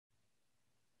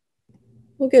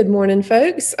Well, good morning,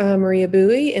 folks. I'm Maria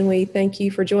Bowie, and we thank you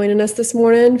for joining us this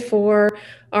morning for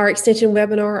our extension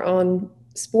webinar on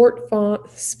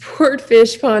Sportfish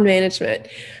pond management.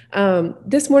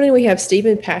 This morning we have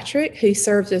Stephen Patrick, who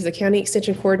serves as the County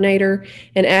Extension Coordinator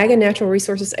and Ag and Natural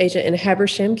Resources Agent in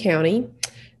Habersham County.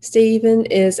 Stephen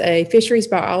is a fisheries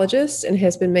biologist and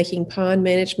has been making pond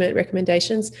management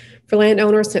recommendations for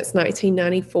landowners since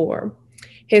 1994.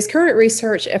 His current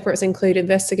research efforts include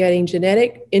investigating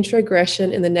genetic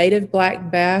introgression in the native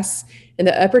black bass in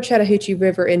the upper Chattahoochee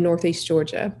River in northeast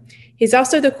Georgia. He's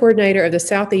also the coordinator of the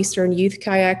Southeastern Youth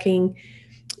Kayak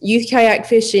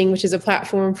Fishing, which is a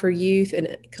platform for youth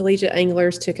and collegiate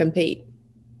anglers to compete.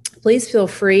 Please feel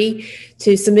free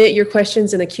to submit your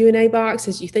questions in the Q&A box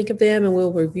as you think of them, and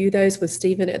we'll review those with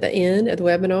Stephen at the end of the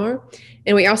webinar.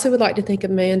 And we also would like to thank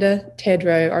Amanda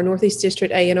Tedrow, our Northeast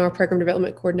District A&R Program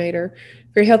Development Coordinator,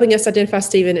 for helping us identify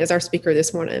Stephen as our speaker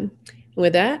this morning. And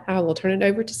with that, I will turn it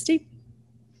over to Steve.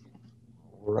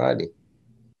 All righty.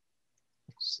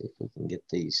 Let's see if we can get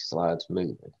these slides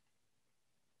moving.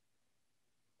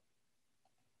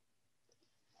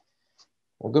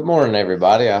 Well, good morning,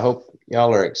 everybody. I hope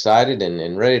y'all are excited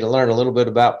and ready to learn a little bit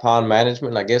about pond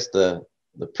management. I guess the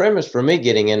premise for me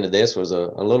getting into this was a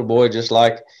little boy just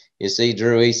like you see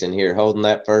Drew Eason here holding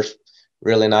that first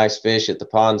really nice fish at the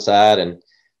pond side. And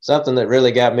something that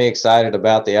really got me excited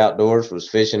about the outdoors was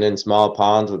fishing in small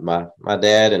ponds with my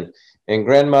dad and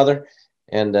grandmother,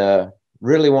 and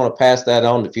really want to pass that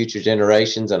on to future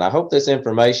generations. And I hope this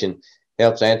information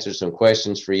helps answer some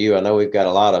questions for you. I know we've got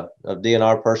a lot of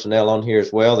DNR personnel on here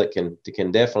as well that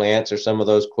can definitely answer some of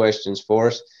those questions for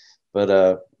us,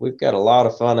 but we've got a lot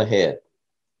of fun ahead.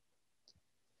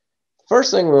 First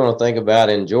thing we want to think about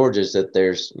in Georgia is that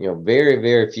there's very,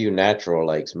 very few natural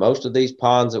lakes. Most of these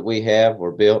ponds that we have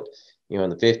were built in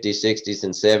the 50s, 60s,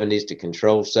 and 70s to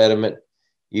control sediment,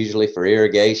 usually for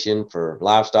irrigation, for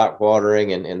livestock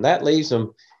watering, and that leaves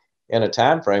them in a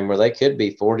time frame where they could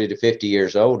be 40 to 50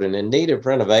 years old and in need of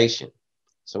renovation.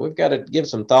 So we've got to give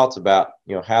some thoughts about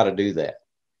how to do that.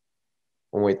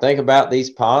 When we think about these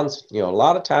ponds, a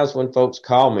lot of times when folks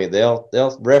call me, they'll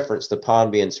reference the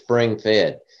pond being spring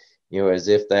fed, as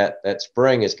if that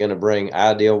spring is going to bring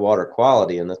ideal water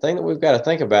quality. And the thing that we've got to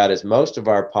think about is most of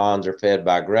our ponds are fed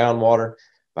by groundwater,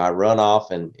 by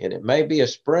runoff, and it may be a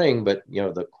spring, but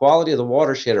the quality of the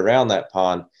watershed around that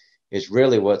pond is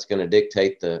really what's going to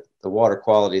dictate the water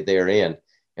quality therein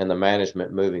and the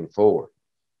management moving forward.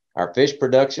 Our fish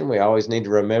production, we always need to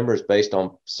remember, is based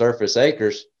on surface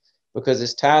acres because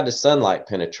it's tied to sunlight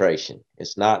penetration.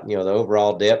 It's not, the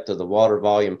overall depth of the water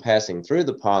volume passing through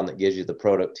the pond that gives you the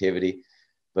productivity,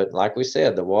 but like we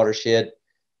said, the watershed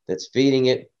that's feeding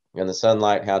it and the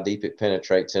sunlight, how deep it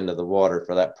penetrates into the water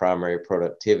for that primary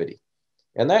productivity.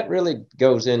 And that really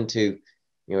goes into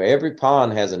every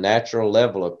pond has a natural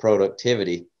level of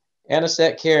productivity and a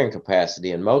set carrying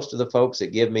capacity. And most of the folks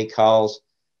that give me calls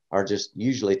are just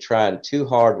usually trying too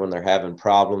hard when they're having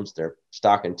problems. They're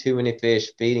stocking too many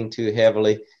fish, feeding too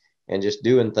heavily, and just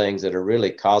doing things that are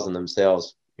really causing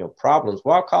themselves problems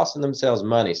while costing themselves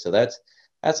money. So that's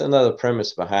another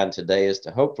premise behind today, is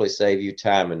to hopefully save you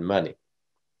time and money.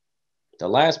 The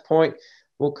last point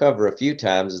we'll cover a few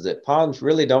times is that ponds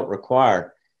really don't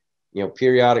require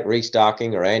periodic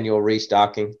restocking or annual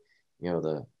restocking.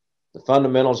 The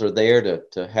fundamentals are there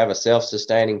to have a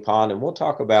self-sustaining pond, and we'll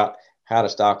talk about how to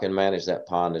stock and manage that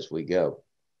pond as we go.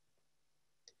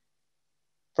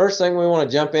 First thing we want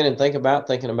to jump in and thinking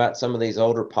about some of these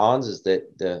older ponds is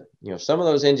that some of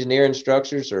those engineering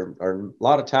structures are a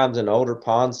lot of times in older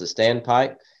ponds, the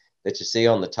standpipe that you see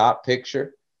on the top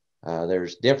picture.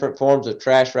 There's different forms of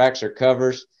trash racks or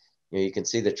covers. You can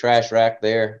see the trash rack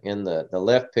there in the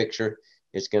left picture.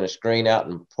 It's going to screen out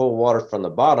and pull water from the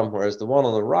bottom, whereas the one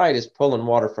on the right is pulling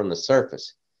water from the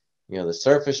surface. The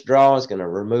surface draw is going to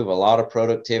remove a lot of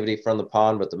productivity from the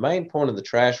pond, but the main point of the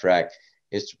trash rack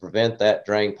is to prevent that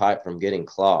drain pipe from getting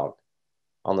clogged.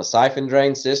 On the siphon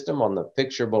drain system on the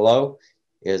picture below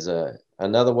is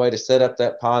another way to set up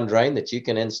that pond drain that you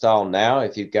can install now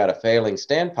if you've got a failing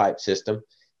standpipe system.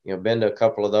 Been to a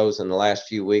couple of those in the last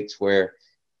few weeks where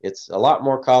it's a lot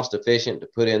more cost efficient to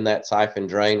put in that siphon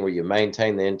drain where you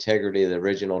maintain the integrity of the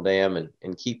original dam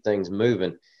and keep things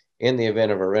moving in the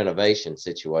event of a renovation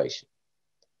situation.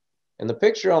 And the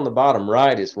picture on the bottom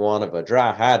right is one of a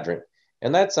dry hydrant.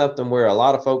 And that's something where a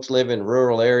lot of folks live in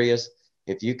rural areas.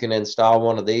 If you can install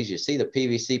one of these, you see the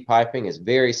PVC piping is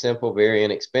very simple, very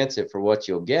inexpensive for what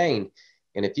you'll gain.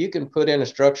 And if you can put in a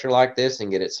structure like this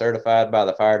and get it certified by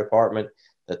the fire department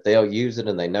that they'll use it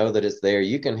and they know that it's there,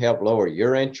 you can help lower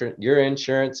your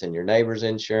insurance and your neighbor's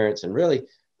insurance and really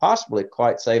possibly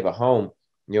quite save a home,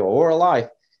 or a life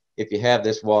if you have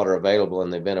this water available in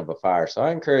the event of a fire. So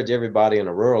I encourage everybody in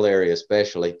a rural area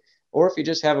especially, or if you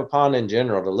just have a pond in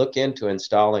general, to look into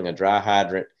installing a dry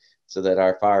hydrant so that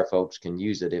our fire folks can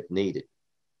use it if needed.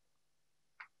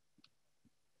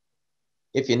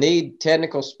 If you need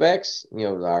technical specs,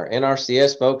 our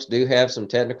NRCS folks do have some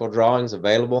technical drawings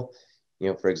available,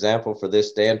 for example, for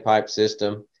this standpipe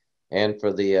system and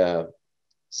for the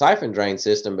siphon drain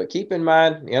system. But keep in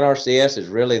mind, NRCS is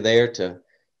really there to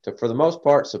for the most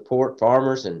part, support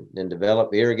farmers and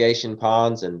develop irrigation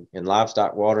ponds and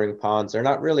livestock watering ponds. They're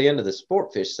not really into the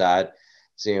sport fish side.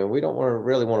 So, we don't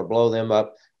really want to blow them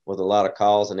up with a lot of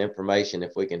calls and information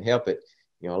if we can help it.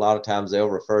 A lot of times they'll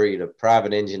refer you to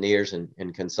private engineers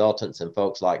and consultants and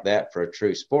folks like that for a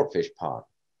true sport fish pond.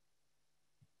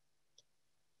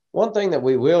 One thing that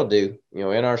we will do,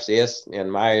 NRCS in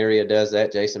my area does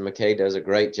that. Jason McKay does a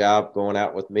great job going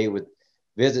out with me with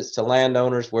visits to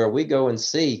landowners where we go and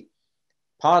see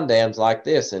pond dams like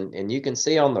this. And you can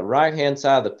see on the right-hand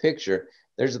side of the picture,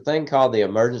 there's a thing called the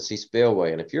emergency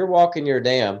spillway. And if you're walking your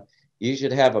dam, you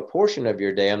should have a portion of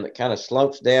your dam that kind of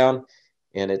slopes down,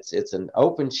 and it's an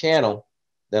open channel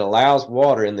that allows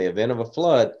water in the event of a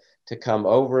flood to come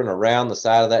over and around the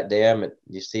side of that dam. And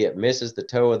you see it misses the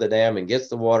toe of the dam and gets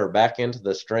the water back into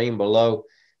the stream below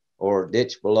or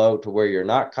ditch below, to where you're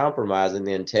not compromising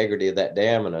the integrity of that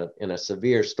dam in a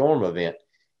severe storm event.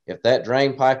 If that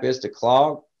drain pipe is to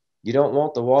clog, you don't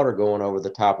want the water going over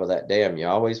the top of that dam. You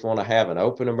always want to have an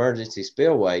open emergency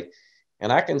spillway.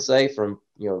 And I can say from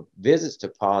visits to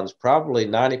ponds, probably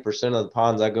 90% of the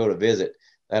ponds I go to visit,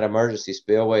 that emergency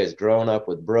spillway is grown up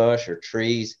with brush or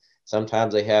trees.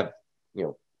 Sometimes they have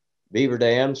beaver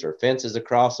dams or fences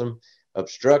across them,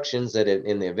 obstructions that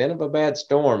in the event of a bad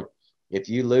storm, if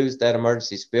you lose that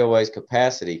emergency spillway's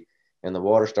capacity and the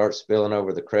water starts spilling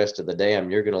over the crest of the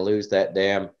dam, you're going to lose that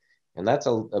dam. And that's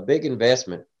a big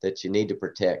investment that you need to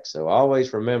protect. So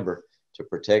always remember to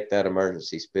protect that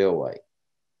emergency spillway.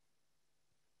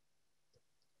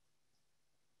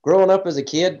 Growing up as a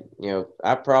kid,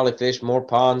 I probably fished more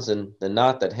ponds than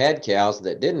not that had cows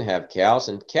that didn't have cows.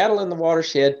 And cattle in the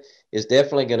watershed is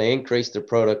definitely going to increase their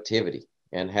productivity.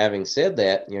 And having said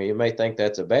that, you may think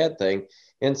that's a bad thing.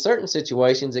 In certain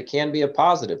situations, it can be a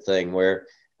positive thing, where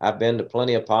I've been to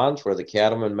plenty of ponds where the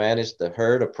cattlemen managed the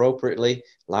herd appropriately,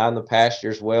 line the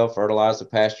pastures well, fertilize the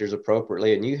pastures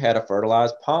appropriately, and you had a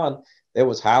fertilized pond that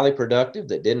was highly productive,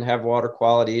 that didn't have water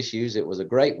quality issues. It was a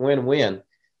great win-win.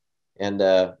 And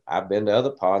I've been to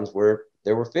other ponds where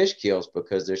there were fish kills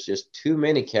because there's just too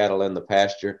many cattle in the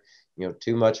pasture,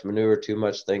 too much manure, too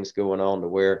much things going on, to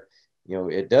where,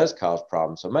 it does cause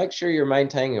problems. So make sure you're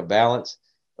maintaining a balance.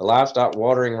 The livestock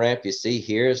watering ramp you see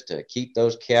here is to keep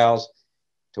those cows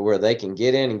to where they can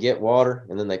get in and get water,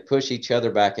 and then they push each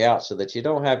other back out, so that you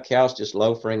don't have cows just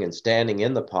loafering and standing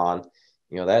in the pond.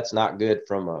 That's not good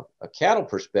from a cattle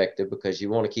perspective, because you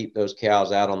want to keep those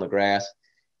cows out on the grass.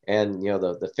 And,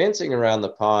 the fencing around the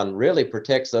pond really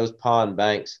protects those pond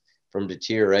banks from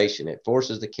deterioration. It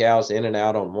forces the cows in and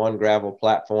out on one gravel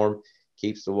platform,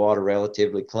 keeps the water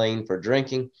relatively clean for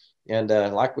drinking. And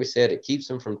like we said, it keeps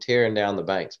them from tearing down the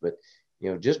banks. But,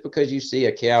 just because you see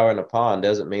a cow in a pond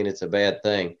doesn't mean it's a bad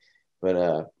thing.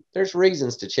 But there's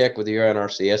reasons to check with your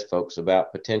NRCS folks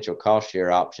about potential cost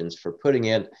share options for putting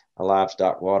in a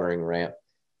livestock watering ramp,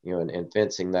 and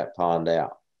fencing that pond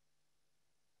out.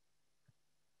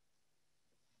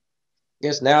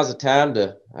 Guess now's the time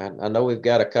I know we've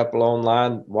got a couple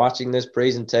online watching this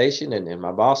presentation, and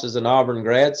my boss is an Auburn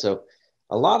grad, so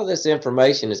a lot of this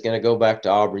information is going to go back to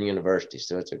Auburn University.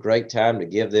 So it's a great time to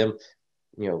give them,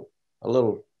 a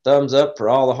little thumbs up for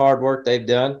all the hard work they've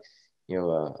done.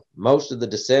 Most of the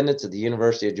descendants of the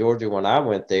University of Georgia, when I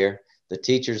went there, the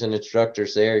teachers and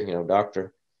instructors there,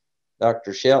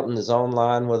 Dr. Shelton is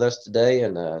online with us today,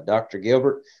 and Dr.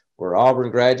 Gilbert were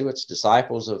Auburn graduates,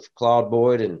 disciples of Claude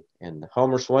Boyd and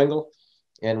Homer Swingle.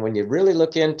 And when you really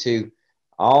look into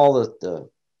all the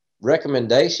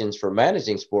recommendations for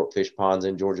managing sport fish ponds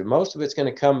in Georgia, most of it's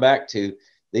going to come back to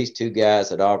these two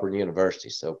guys at Auburn University.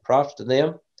 So props to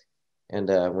them. And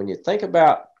when you think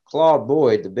about Claude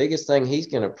Boyd, the biggest thing he's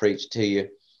going to preach to you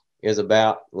is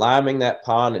about liming that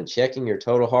pond and checking your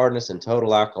total hardness and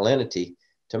total alkalinity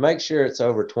to make sure it's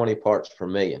over 20 parts per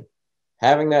million.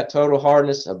 Having that total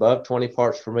hardness above 20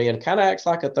 parts per million kind of acts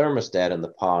like a thermostat in the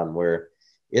pond, where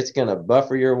it's going to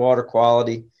buffer your water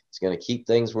quality. It's going to keep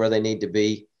things where they need to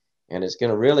be, and it's going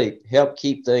to really help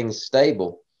keep things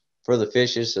stable for the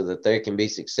fishes so that they can be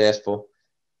successful.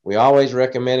 We always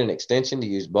recommend an extension to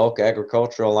use bulk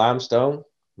agricultural limestone.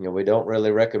 We don't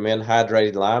really recommend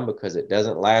hydrated lime because it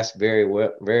doesn't last very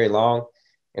long.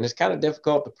 and it's kind of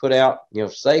difficult to put out,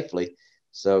 safely.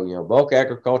 So, bulk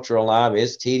agricultural lime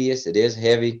is tedious. It is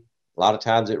heavy. A lot of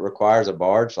times it requires a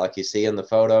barge like you see in the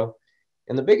photo.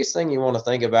 And the biggest thing you want to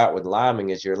think about with liming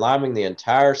is you're liming the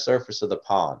entire surface of the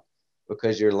pond,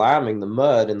 because you're liming the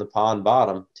mud in the pond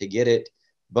bottom to get it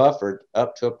buffered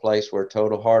up to a place where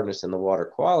total hardness and the water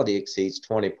quality exceeds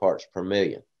 20 parts per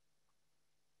million.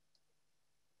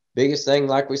 Biggest thing,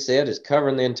 like we said, is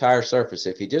covering the entire surface.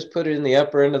 If you just put it in the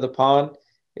upper end of the pond,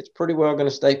 it's pretty well going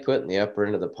to stay put in the upper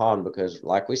end of the pond, because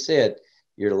like we said,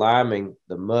 you're liming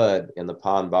the mud in the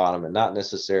pond bottom and not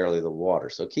necessarily the water.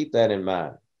 So keep that in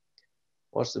mind.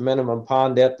 What's the minimum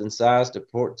pond depth and size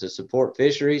to support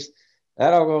fisheries?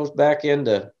 That all goes back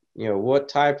into, what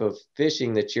type of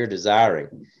fishing that you're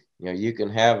desiring. You can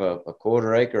have a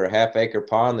quarter acre, a half acre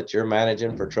pond that you're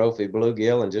managing for trophy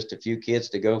bluegill and just a few kids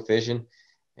to go fishing.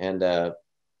 And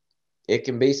it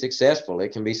can be successful.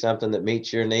 It can be something that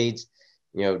meets your needs.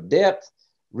 Depth,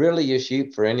 really you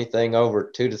shoot for anything over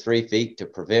 2 to 3 feet to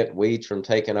prevent weeds from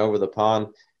taking over the pond.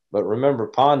 But remember,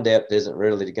 pond depth isn't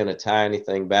really going to tie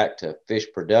anything back to fish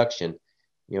production.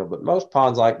 But most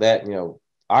ponds like that,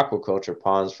 aquaculture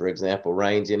ponds, for example,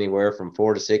 range anywhere from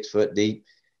 4 to 6 foot deep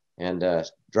and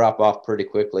drop off pretty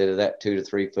quickly to that 2 to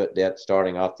 3 foot depth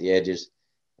starting off the edges.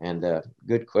 And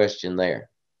good question there.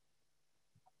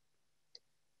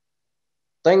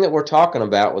 Thing that we're talking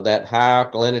about with that high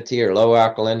alkalinity or low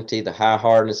alkalinity, the high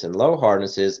hardness and low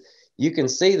hardness, is you can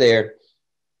see there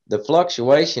the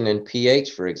fluctuation in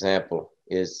pH, for example,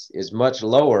 is much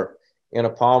lower in a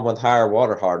pond with higher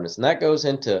water hardness. And that goes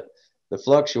into the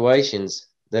fluctuations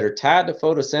that are tied to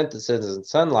photosynthesis and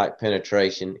sunlight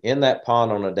penetration in that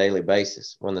pond on a daily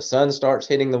basis. When the sun starts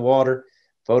hitting the water,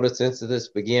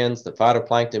 photosynthesis begins, the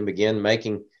phytoplankton begin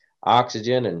making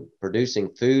oxygen and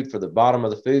producing food for the bottom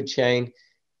of the food chain.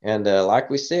 And like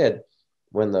we said,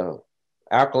 when the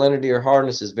alkalinity or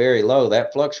hardness is very low,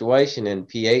 that fluctuation in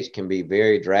pH can be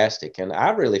very drastic. And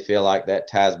I really feel like that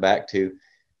ties back to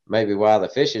maybe why the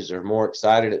fishes are more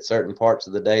excited at certain parts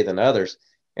of the day than others,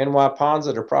 and why ponds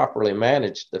that are properly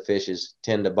managed, the fishes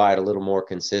tend to bite a little more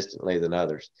consistently than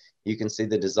others. You can see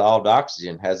the dissolved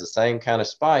oxygen has the same kind of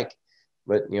spike,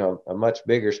 but a much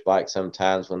bigger spike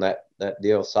sometimes when that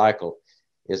deal cycle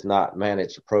is not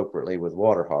managed appropriately with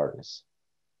water hardness.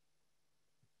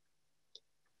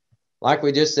 Like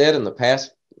we just said in the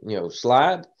past,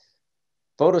 slide,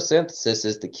 photosynthesis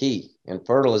is the key, and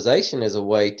fertilization is a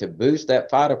way to boost that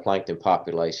phytoplankton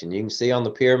population. You can see on the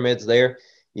pyramids there,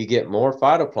 you get more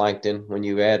phytoplankton when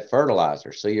you add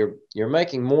fertilizer. So you're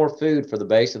making more food for the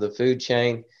base of the food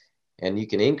chain, and you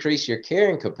can increase your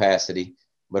carrying capacity.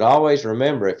 But always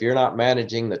remember, if you're not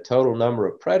managing the total number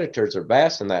of predators or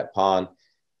bass in that pond,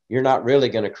 you're not really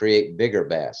going to create bigger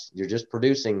bass. You're just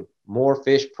producing more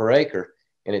fish per acre.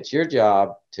 And it's your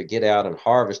job to get out and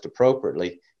harvest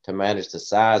appropriately to manage the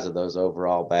size of those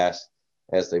overall bass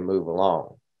as they move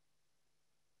along.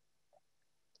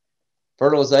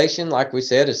 Fertilization, like we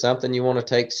said, is something you want to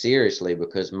take seriously,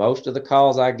 because most of the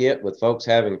calls I get with folks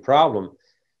having problem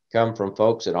come from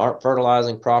folks that aren't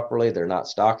fertilizing properly. They're not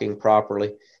stocking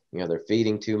properly. They're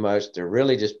feeding too much. They're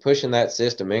really just pushing that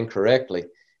system incorrectly,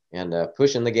 and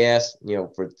pushing the gas,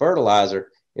 for fertilizer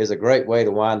is a great way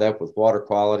to wind up with water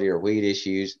quality or weed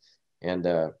issues and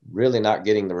really not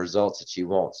getting the results that you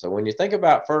want. So when you think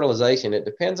about fertilization, it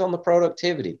depends on the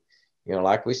productivity.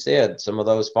 Like we said, some of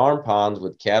those farm ponds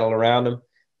with cattle around them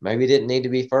maybe didn't need to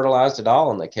be fertilized at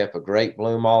all, and they kept a great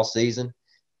bloom all season.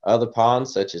 Other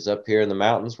ponds, such as up here in the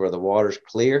mountains where the water's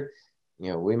clear,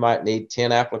 we might need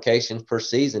 10 applications per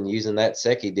season using that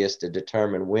Secchi disc to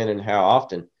determine when and how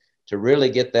often to really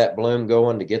get that bloom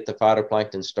going, to get the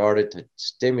phytoplankton started, to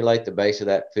stimulate the base of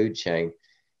that food chain.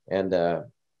 And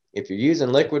if you're using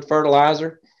liquid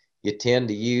fertilizer, you tend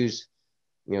to use,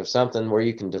 something where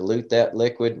you can dilute that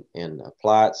liquid and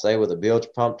apply it, say, with a bilge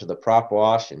pump to the prop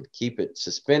wash and keep it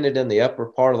suspended in the upper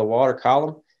part of the water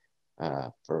column.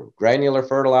 For granular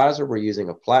fertilizer, we're using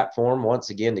a platform,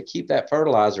 once again, to keep that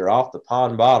fertilizer off the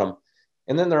pond bottom.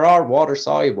 And then there are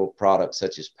water-soluble products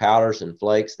such as powders and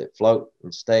flakes that float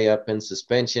and stay up in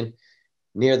suspension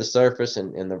near the surface.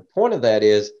 And the point of that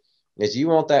is you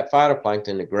want that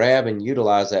phytoplankton to grab and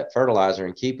utilize that fertilizer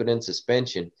and keep it in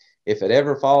suspension. If it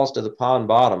ever falls to the pond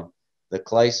bottom, the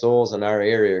clay soils in our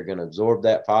area are going to absorb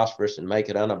that phosphorus and make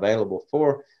it unavailable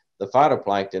for the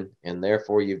phytoplankton, and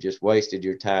therefore you've just wasted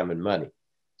your time and money.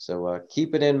 So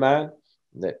keep it in mind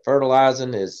that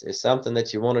fertilizing is something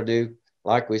that you want to do,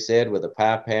 like we said, with a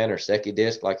pie pan or Secchi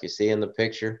disc like you see in the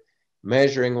picture,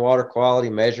 measuring water quality,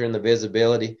 measuring the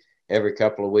visibility every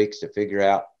couple of weeks to figure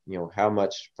out, how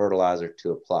much fertilizer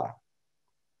to apply.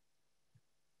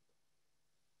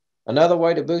 Another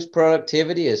way to boost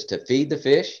productivity is to feed the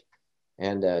fish.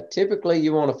 And typically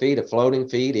you want to feed a floating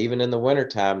feed. Even in the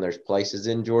wintertime, there's places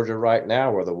in Georgia right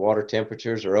now where the water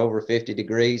temperatures are over 50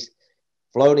 degrees.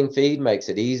 Floating feed makes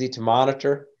it easy to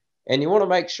monitor. And you want to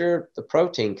make sure the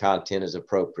protein content is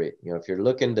appropriate. If you're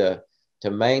looking to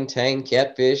maintain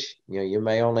catfish, you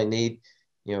may only need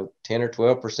 10 or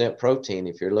 12% protein.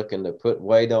 If you're looking to put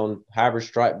weight on hybrid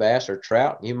striped bass or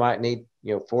trout, you might need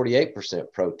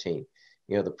 48% protein.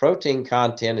 The protein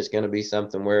content is going to be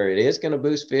something where it is going to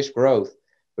boost fish growth,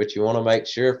 but you want to make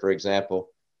sure, for example,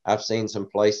 I've seen some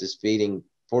places feeding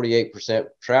 48%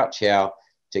 trout chow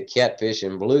to catfish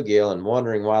and bluegill and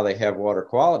wondering why they have water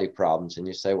quality problems. And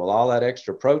you say, well, all that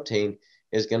extra protein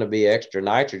is going to be extra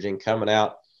nitrogen coming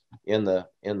out in the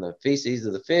feces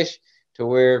of the fish, to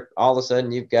where all of a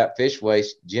sudden you've got fish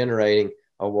waste generating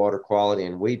a water quality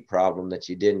and weed problem that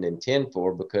you didn't intend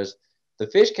for, because the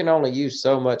fish can only use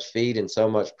so much feed and so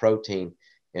much protein.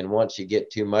 And once you get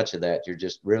too much of that, you're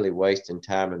just really wasting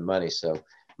time and money. So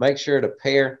make sure to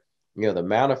pair, the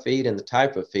amount of feed and the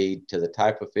type of feed to the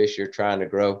type of fish you're trying to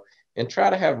grow, and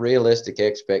try to have realistic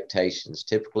expectations.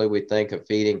 Typically, we think of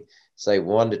feeding, say,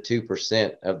 1 to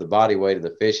 2% of the body weight of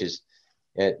the fishes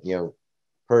at,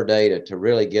 per day to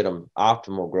really get them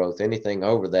optimal growth. Anything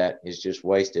over that is just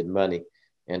wasted money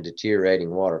and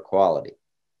deteriorating water quality.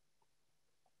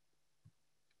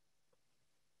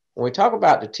 When we talk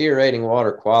about deteriorating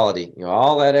water quality,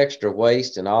 all that extra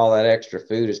waste and all that extra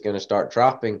food is going to start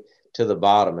dropping to the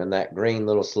bottom, and that green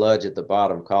little sludge at the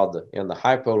bottom called the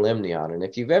hypolimnion. And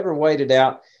if you've ever waded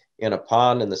out in a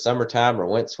pond in the summertime or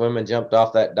went swimming, jumped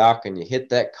off that dock, and you hit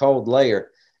that cold layer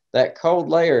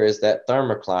is that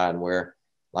thermocline, where,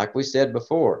 like we said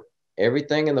before,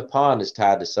 everything in the pond is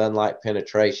tied to sunlight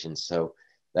penetration. So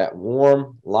that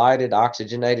warm, lighted,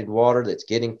 oxygenated water that's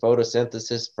getting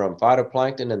photosynthesis from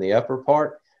phytoplankton in the upper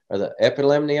part, or the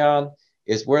epilimnion,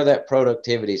 is where that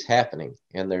productivity is happening.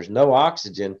 And there's no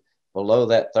oxygen below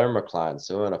that thermocline.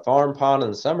 So in a farm pond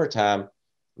in the summertime,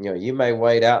 you may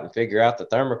wade out and figure out the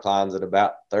thermocline's at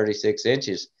about 36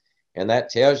 inches. And that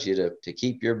tells you to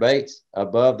keep your baits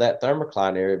above that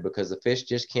thermocline area, because the fish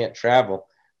just can't travel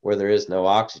where there is no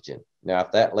oxygen. Now,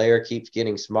 if that layer keeps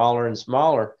getting smaller and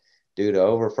smaller due to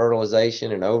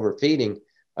over-fertilization and overfeeding,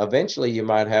 eventually you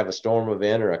might have a storm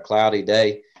event or a cloudy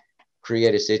day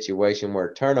create a situation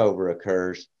where turnover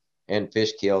occurs and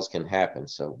fish kills can happen.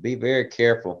 So be very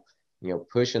careful,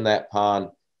 pushing that pond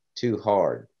too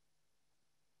hard.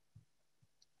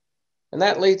 And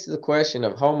that leads to the question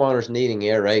of homeowners needing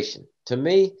aeration. To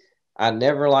me, I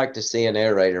never like to see an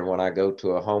aerator when I go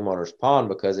to a homeowner's pond,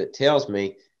 because it tells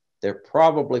me they're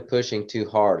probably pushing too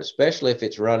hard, especially if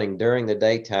it's running during the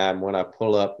daytime when I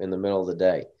pull up in the middle of the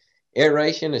day.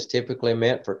 Aeration is typically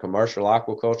meant for commercial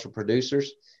aquaculture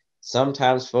producers.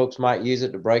 Sometimes folks might use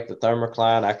it to break the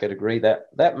thermocline. I could agree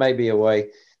that that may be a way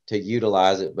to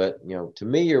utilize it, but to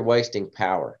me, you're wasting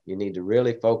power. You need to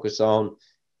really focus on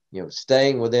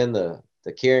staying within the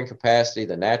carrying capacity,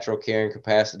 the natural carrying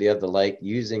capacity of the lake,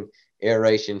 using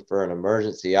aeration for an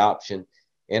emergency option.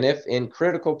 And if in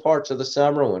critical parts of the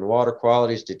summer when water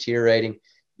quality is deteriorating,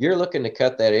 you're looking to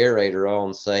cut that aerator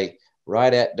on, say,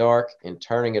 right at dark and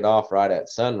turning it off right at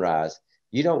sunrise,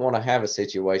 you don't want to have a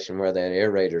situation where that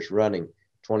aerator is running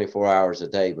 24 hours a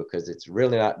day, because it's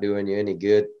really not doing you any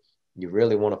good. You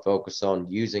really want to focus on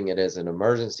using it as an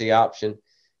emergency option,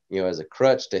 as a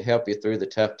crutch to help you through the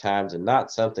tough times, and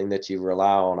not something that you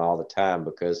rely on all the time,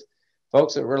 because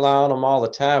folks that rely on them all the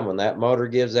time, when that motor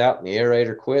gives out and the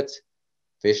aerator quits,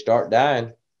 fish start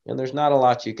dying, and there's not a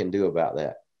lot you can do about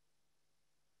that.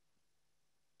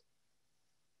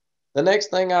 The next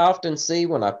thing I often see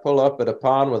when I pull up at a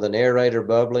pond with an aerator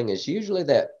bubbling is usually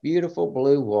that beautiful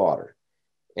blue water.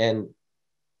 And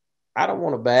I don't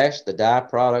want to bash the dye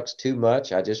products too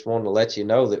much. I just want to let you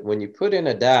know that when you put in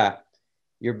a dye,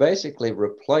 you're basically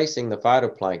replacing the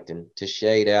phytoplankton to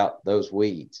shade out those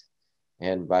weeds.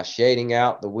 And by shading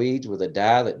out the weeds with a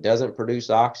dye that doesn't produce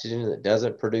oxygen, that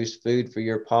doesn't produce food for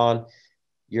your pond,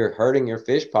 you're hurting your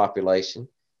fish population.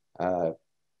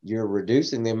 You're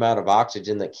reducing the amount of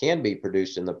oxygen that can be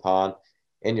produced in the pond,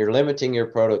 and you're limiting your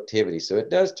productivity. So it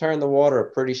does turn the water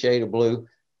a pretty shade of blue,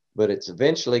 but it's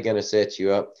eventually going to set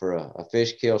you up for a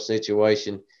fish kill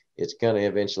situation. It's going to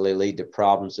eventually lead to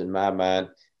problems in my mind.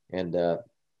 And,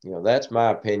 that's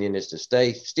my opinion, is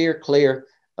to steer clear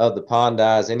of the pond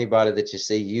dyes. Anybody that you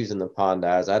see using the pond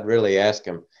dyes, I'd really ask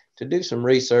them to do some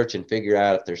research and figure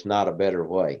out if there's not a better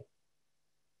way.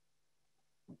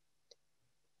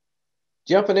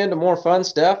 Jumping into more fun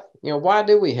stuff, why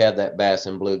do we have that bass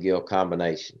and bluegill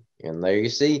combination? And there you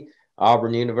see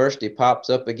Auburn University pops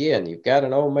up again. You've got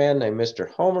an old man named Mr.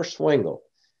 Homer Swingle,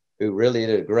 who really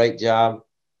did a great job.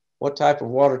 What type of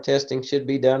water testing should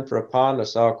be done for a pond? I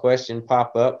saw a question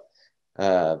pop up.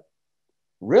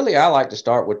 Really, I like to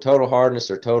start with total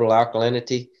hardness or total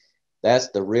alkalinity. That's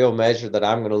the real measure that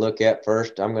I'm going to look at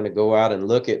first. I'm going to go out and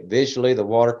look at visually the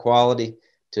water quality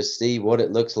to see what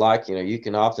it looks like. You know, you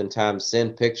can oftentimes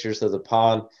send pictures of the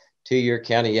pond to your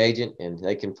county agent, and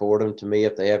they can forward them to me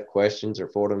if they have questions, or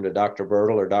forward them to Dr.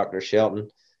 Bertle or Dr. Shelton.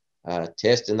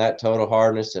 Testing that total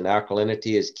hardness and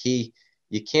alkalinity is key.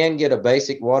 You can get a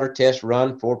basic water test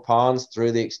run for ponds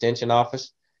through the extension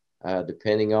office.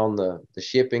 Depending on the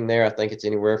shipping there, I think it's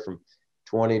anywhere from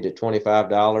 $20 to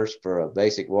 $25 for a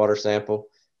basic water sample.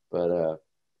 But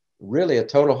really, a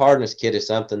total hardness kit is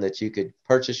something that you could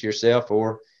purchase yourself,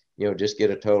 or just get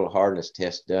a total hardness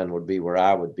test done would be where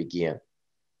I would begin.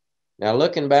 Now,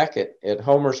 looking back at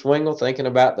Homer Swingle, thinking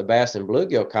about the bass and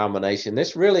bluegill combination,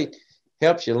 this really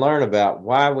helps you learn about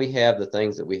why we have the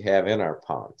things that we have in our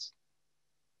ponds.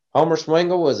 Homer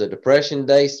Swingle was a Depression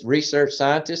Day research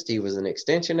scientist. He was an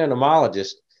extension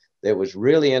entomologist that was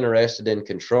really interested in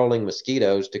controlling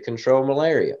mosquitoes to control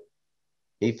malaria.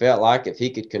 He felt like if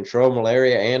he could control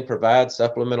malaria and provide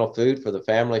supplemental food for the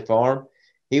family farm,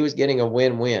 he was getting a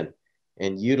win-win,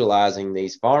 and utilizing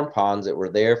these farm ponds that were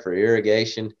there for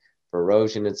irrigation, for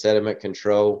erosion and sediment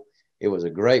control. It was a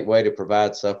great way to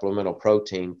provide supplemental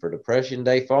protein for Depression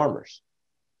Day farmers.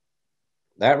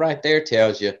 That right there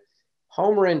tells you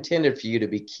Homer intended for you to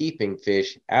be keeping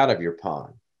fish out of your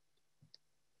pond.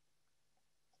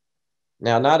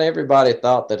 Now, not everybody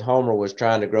thought that Homer was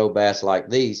trying to grow bass like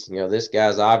these. This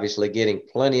guy's obviously getting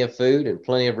plenty of food and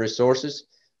plenty of resources,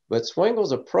 but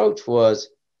Swingle's approach was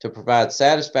to provide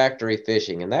satisfactory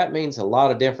fishing, and that means a lot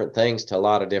of different things to a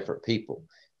lot of different people.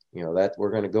 That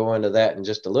we're going to go into that in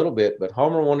just a little bit, but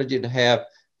Homer wanted you to have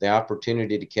the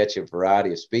opportunity to catch a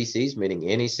variety of species, meaning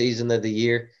any season of the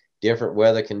year, different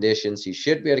weather conditions. You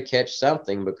should be able to catch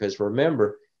something, because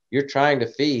remember, you're trying to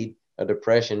feed a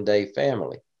Depression Day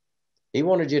family. He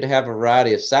wanted you to have a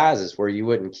variety of sizes where you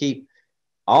wouldn't keep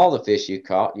all the fish you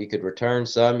caught. You could return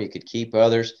some, you could keep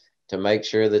others, to make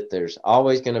sure that there's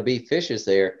always going to be fishes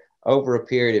there over a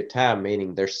period of time,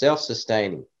 meaning they're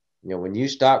self-sustaining. When you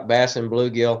stock bass and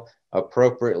bluegill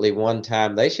appropriately one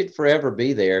time, they should forever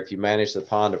be there if you manage the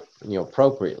pond,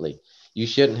 appropriately. You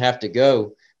shouldn't have to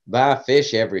go buy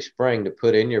fish every spring to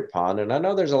put in your pond. And I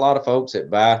know there's a lot of folks that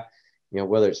buy,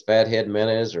 whether it's fathead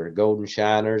minnows or golden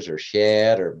shiners or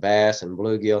shad or bass and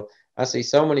bluegill. I see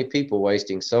so many people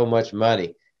wasting so much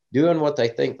money doing what they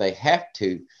think they have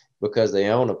to because they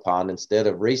own a pond, instead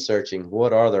of researching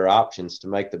what are their options to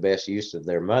make the best use of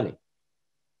their money.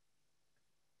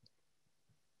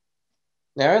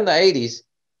 Now, in the 80s,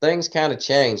 things kind of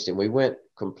changed, and we went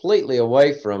completely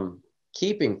away from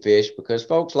keeping fish, because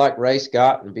folks like Ray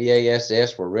Scott and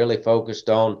BASS were really focused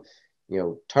on,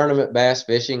 tournament bass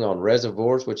fishing on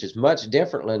reservoirs, which is much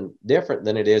different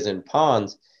than it is in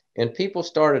ponds. And people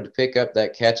started to pick up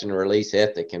that catch and release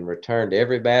ethic and returned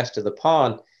every bass to the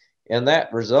pond. And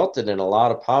that resulted in a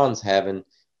lot of ponds having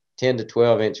 10 to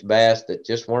 12-inch bass that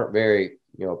just weren't very,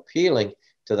 appealing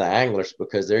to the anglers,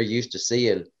 because they're used to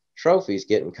seeing trophies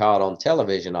getting caught on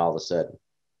television all of a sudden.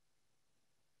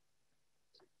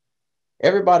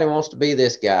 Everybody wants to be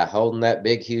this guy holding that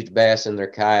big, huge bass in their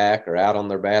kayak or out on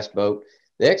their bass boat.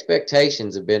 The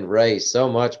expectations have been raised so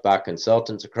much by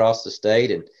consultants across the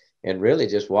state, and really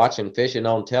just watching fishing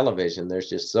on television. There's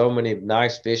just so many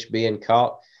nice fish being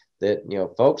caught that,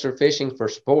 folks are fishing for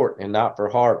sport and not for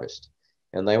harvest.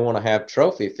 And they want to have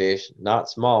trophy fish, not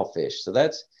small fish. So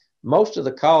that's most of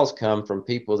the calls come from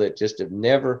people that just have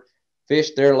never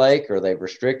fished their lake, or they've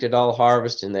restricted all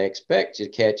harvest, and they expect to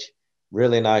catch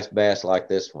really nice bass like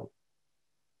this one.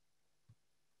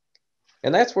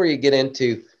 And that's where you get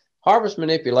into harvest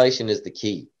manipulation is the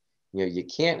key. You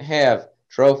can't have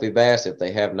trophy bass if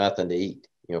they have nothing to eat.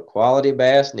 Quality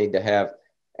bass need to have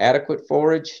adequate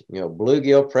forage,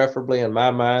 bluegill preferably, in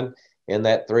my mind, in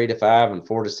that 3 to 5 and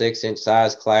 4 to 6 inch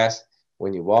size class.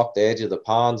 When you walk the edge of the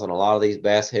ponds on a lot of these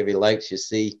bass heavy lakes, you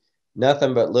see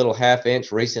nothing but little 1/2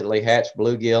 inch recently hatched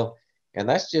bluegill. And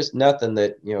that's just nothing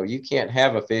that, you can't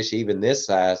have a fish even this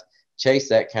size chase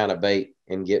that kind of bait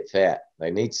and get fat.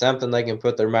 They need something they can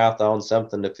put their mouth on,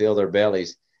 something to fill their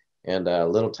bellies, and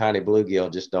little tiny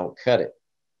bluegill just don't cut it.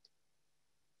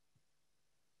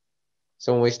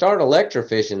 So when we start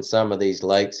electrofishing some of these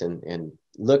lakes and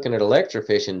looking at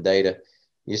electrofishing data,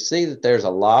 you see that there's a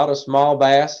lot of small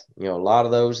bass, a lot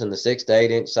of those in the 6 to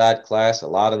 8 inch size class, a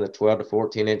lot in the 12 to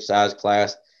 14 inch size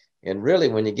class. And really,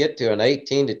 when you get to an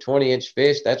 18 to 20 inch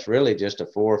fish, that's really just a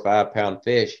 4 or 5 pound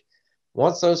fish.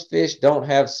 Once those fish don't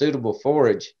have suitable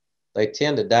forage, they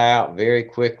tend to die out very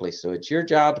quickly. So it's your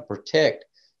job to protect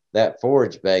that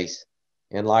forage base.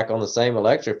 And like on the same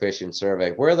electrofishing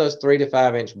survey, where are those 3 to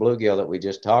 5 inch bluegill that we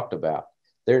just talked about?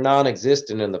 They're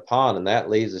non-existent in the pond, and that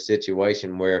leaves a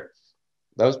situation where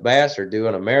those bass are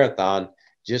doing a marathon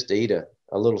just to eat a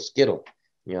little skittle.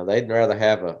 They'd rather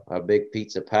have a big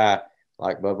pizza pie,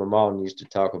 like Bubba Malton used to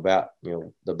talk about.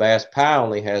 The bass pie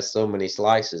only has so many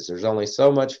slices. There's only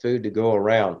so much food to go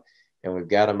around, and we've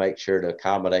got to make sure to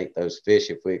accommodate those fish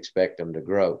if we expect them to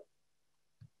grow.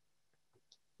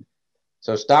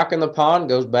 So stocking the pond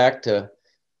goes back to,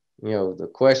 the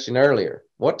question earlier.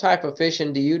 What type of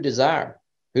fishing do you desire?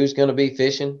 Who's going to be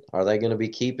fishing? Are they going to be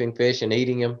keeping fish and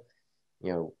eating them?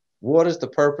 What is the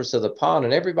purpose of the pond?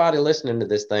 And everybody listening to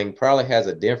this thing probably has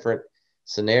a different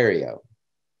scenario.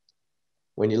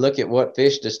 When you look at what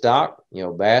fish to stock,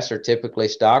 bass are typically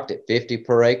stocked at 50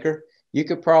 per acre. You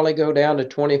could probably go down to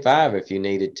 25 if you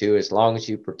needed to, as long as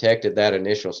you protected that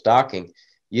initial stocking.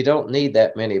 You don't need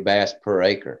that many bass per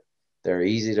acre. They're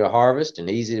easy to harvest and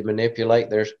easy to manipulate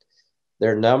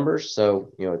their numbers.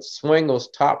 So, it's Swingle's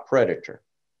top predator.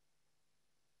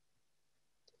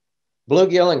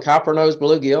 Bluegill and copper-nosed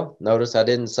bluegill. Notice I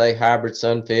didn't say hybrid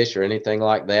sunfish or anything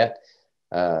like that.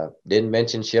 Didn't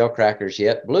mention shellcrackers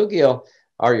yet. Bluegill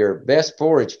are your best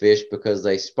forage fish because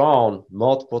they spawn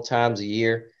multiple times a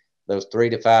year. Those 3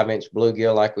 to 5 inch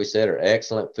bluegill, like we said, are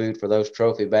excellent food for those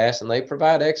trophy bass, and they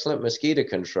provide excellent mosquito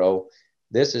control.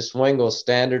 This is Swingle's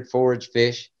standard forage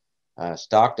fish,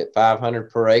 stocked at 500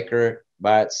 per acre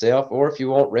by itself, or if you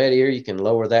want red ear, you can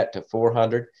lower that to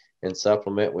 400 and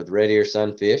supplement with red ear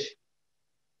sunfish.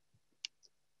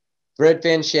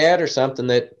 Threadfin shad are something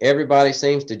that everybody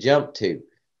seems to jump to.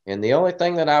 And the only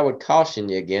thing that I would caution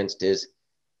you against is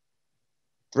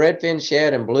threadfin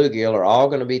shad and bluegill are all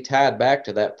going to be tied back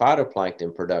to that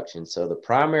phytoplankton production. So the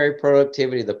primary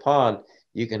productivity of the pond,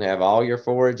 you can have all your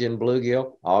forage in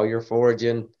bluegill, all your forage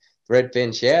in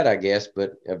threadfin shad, I guess,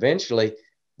 but eventually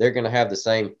they're going to have the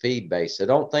same feed base. So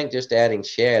don't think just adding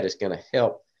shad is going to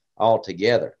help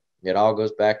altogether. It all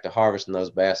goes back to harvesting those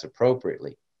bass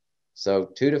appropriately. So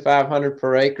 2 to 500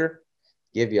 per acre,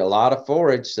 give you a lot of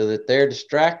forage so that they're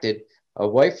distracted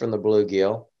away from the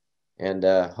bluegill. And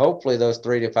hopefully those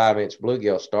 3 to 5 inch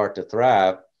bluegill start to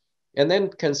thrive. And then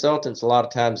consultants a lot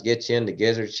of times get you into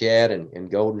gizzard shad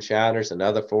and golden shiners and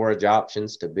other forage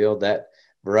options to build that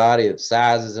variety of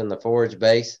sizes in the forage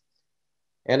base.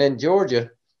 And in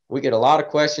Georgia, we get a lot of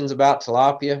questions about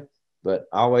tilapia, but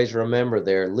always remember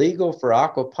they're legal for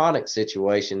aquaponic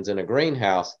situations in a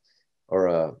greenhouse or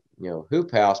a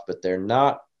hoop house, but they're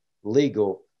not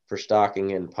legal for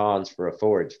stocking in ponds for a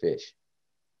forage fish.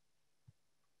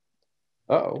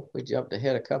 We jumped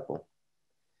ahead a couple.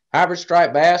 Hybrid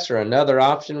striped bass are another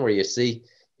option where you see,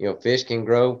 fish can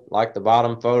grow like the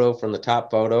bottom photo from the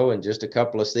top photo in just a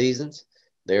couple of seasons.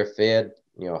 They're fed,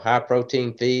 high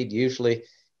protein feed, usually,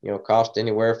 cost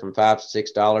anywhere from $5 to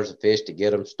 $6 a fish to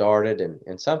get them started,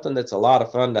 and something that's a lot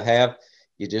of fun to have.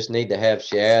 You just need to have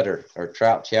shad or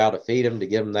trout chow to feed them to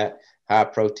give them that high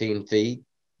protein feed.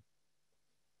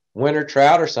 Winter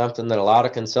trout are something that a lot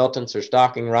of consultants are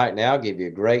stocking right now, give you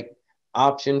a great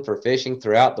option for fishing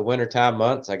throughout the wintertime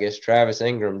months. I guess Travis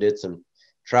Ingram did some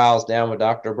trials down with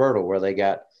Dr. Bertle where they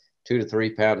got 2 to 3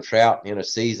 pound trout in a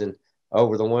season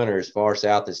over the winter as far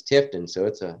south as Tifton. So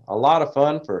it's a lot of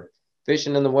fun for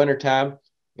fishing in the wintertime,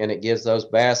 and it gives those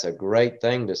bass a great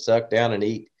thing to suck down and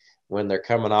eat when they're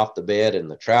coming off the bed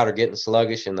and the trout are getting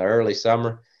sluggish in the early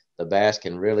summer. The bass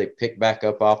can really pick back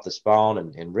up off the spawn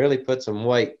and really put some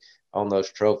weight on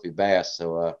those trophy bass.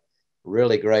 So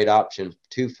really great option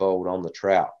twofold on the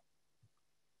trout.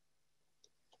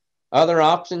 Other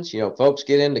options, folks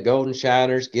get into golden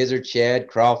shiners, gizzard shad,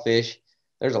 crawfish.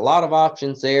 There's a lot of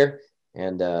options there,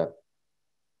 and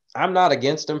I'm not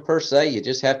against them per se. You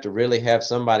just have to really have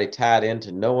somebody tied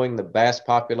into knowing the bass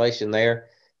population there,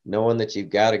 knowing that you've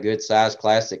got a good size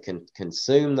class that can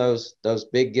consume those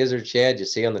big gizzard shad you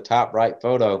see on the top right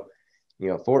photo.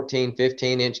 14,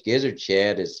 15-inch gizzard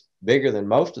shad is bigger than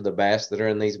most of the bass that are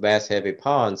in these bass heavy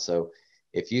ponds. So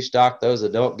if you stock those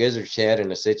adult gizzard shad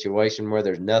in a situation where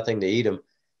there's nothing to eat them,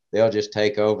 they'll just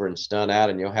take over and stun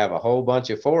out, and you'll have a whole bunch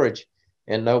of forage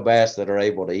and no bass that are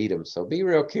able to eat them. So be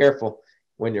real careful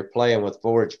when you're playing with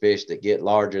forage fish that get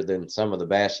larger than some of the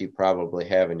bass you probably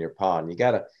have in your pond. You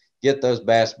got to get those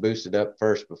bass boosted up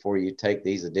first before you take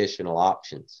these additional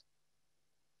options.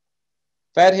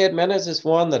 Fathead minnows is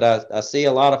one that I see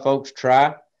a lot of folks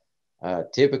try.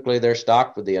 Typically, they're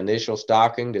stocked with the initial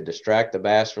stocking to distract the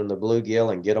bass from the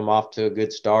bluegill and get them off to a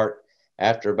good start.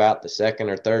 After about the second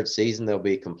or third season, they'll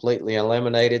be completely eliminated. So if you stock those adult gizzard shad in a situation where there's nothing to eat them, they'll just take over and stun out, and you'll have a whole bunch of forage and no bass that are able to eat them. So be real careful when you're playing with forage fish that get larger than some of the bass you probably have in your pond. You got to get those bass boosted up first before you take these additional options. Fathead minnows is one that I see a lot of folks try. Typically, they're stocked with the initial stocking to distract the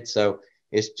bass from the bluegill and get them off to a good start.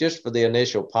 It's just for the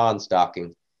initial pond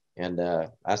stocking. And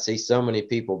I see so many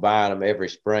people buying them every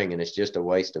spring, and it's just a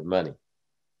waste of money.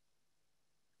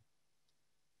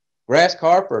 Grass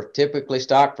carp are typically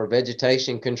stocked for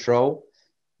vegetation control.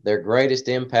 Their greatest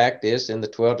impact is in the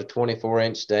 12 to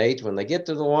 24-inch stage. When they get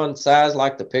to the one size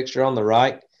like the picture on the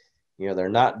right, they're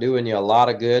not doing you a lot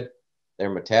of good. Their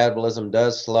metabolism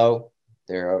does slow.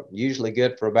 They're usually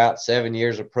good for about 7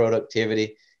 years of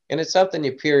productivity. And it's something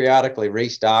you periodically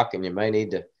restock, and you may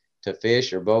need to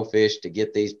fish or bow fish to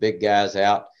get these big guys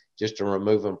out, just to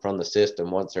remove them from the system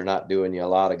once they're not doing you a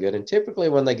lot of good. And typically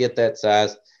when they get that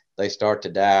size, they start to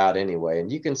die out anyway.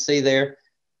 And you can see there,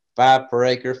 5 per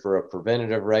acre for a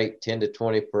preventative rate, 10 to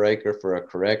 20 per acre for a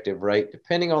corrective rate,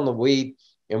 depending on the weed.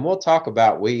 And we'll talk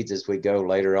about weeds as we go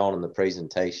later on in the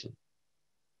presentation.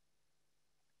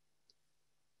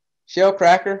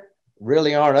 Shellcracker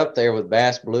really aren't up there with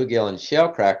bass, bluegill, and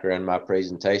shellcracker in my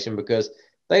presentation because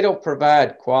they don't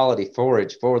provide quality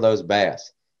forage for those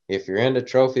bass. If you're into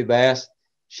trophy bass,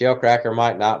 shellcracker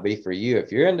might not be for you.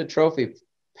 If you're into trophy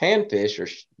panfish,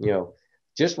 or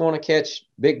just want to catch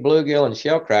big bluegill and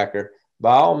shellcracker,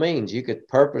 by all means, you could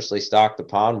purposely stock the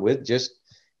pond with just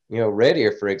red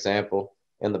ear, for example,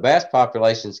 and the bass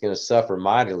population is going to suffer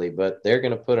mightily, but they're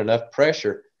going to put enough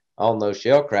pressure on those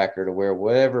shellcracker to where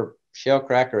whatever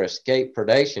shellcracker escape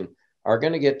predation are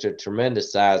going to get to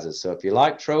tremendous sizes. So if you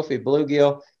like trophy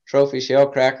bluegill, trophy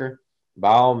shellcracker,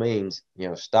 by all means,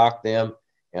 stock them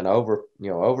and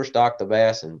overstock the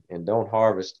bass, and don't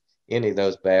harvest any of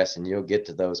those bass, and you'll get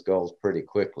to those goals pretty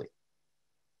quickly.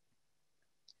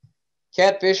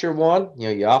 Catfish are one.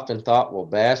 You often thought, well,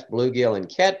 bass, bluegill, and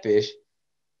catfish,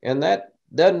 and that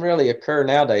doesn't really occur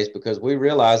nowadays because we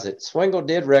realize that Swingle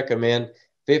did recommend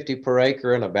 50 per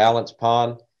acre in a balanced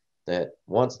pond, that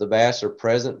once the bass are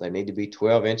present, they need to be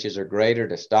 12 inches or greater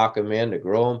to stock them in, to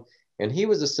grow them. And he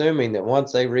was assuming that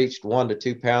once they reached 1 to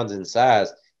 2 pounds in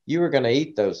size, you were going to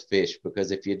eat those fish,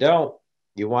 because if you don't,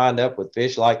 you wind up with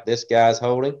fish like this guy's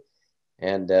holding.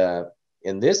 And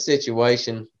in this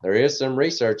situation, there is some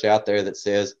research out there that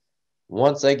says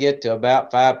once they get to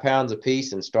about 5 pounds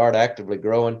apiece and start actively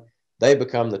growing, they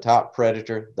become the top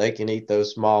predator. They can eat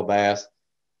those small bass.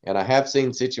 And I have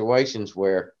seen situations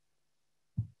where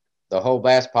the whole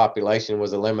bass population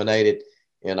was eliminated,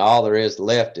 and all there is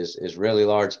left is really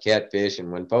large catfish.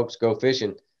 And when folks go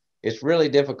fishing, it's really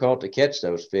difficult to catch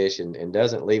those fish, and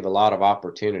doesn't leave a lot of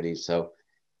opportunities. So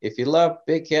if you love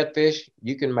big catfish,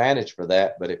 you can manage for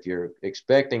that. But if you're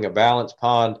expecting a balanced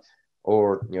pond,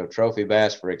 or trophy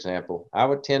bass, for example, I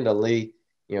would tend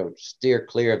to steer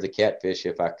clear of the catfish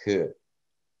if I could.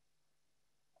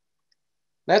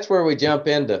 That's where we jump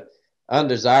into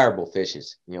undesirable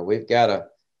fishes. We've got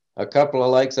a couple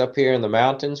of lakes up here in the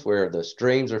mountains where the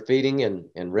streams are feeding,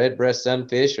 and red breast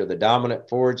sunfish are the dominant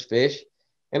forage fish.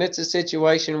 And it's a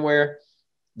situation where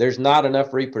there's not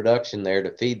enough reproduction there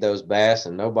to feed those bass,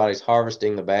 and nobody's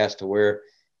harvesting the bass, to where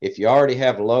if you already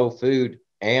have low food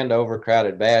and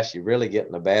overcrowded bass, you really get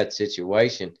in a bad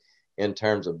situation in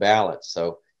terms of balance.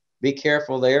 So be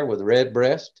careful there with red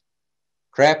breast.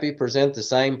 Crappie present the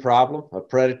same problem, a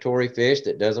predatory fish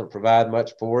that doesn't provide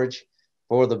much forage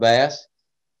for the bass.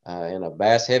 In a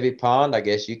bass heavy pond, I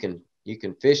guess you can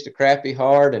fish the crappie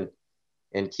hard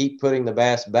and keep putting the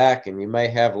bass back, and you may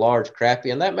have large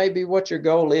crappie, and that may be what your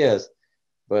goal is.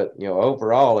 But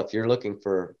overall, if you're looking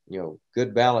for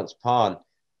good balanced pond,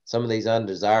 some of these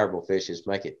undesirable fishes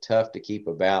make it tough to keep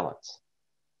a balance.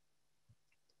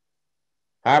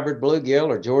 Hybrid bluegill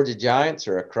or Georgia giants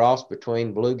are a cross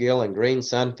between bluegill and green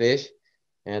sunfish,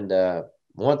 and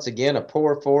once again, a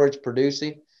poor forage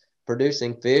producing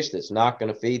fish that's not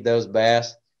going to feed those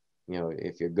bass.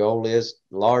 If your goal is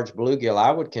large bluegill,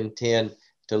 I would contend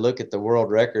to look at the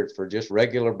world record for just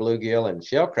regular bluegill and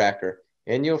shellcracker,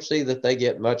 and you'll see that they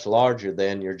get much larger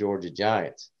than your Georgia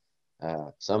giants.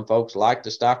 Some folks like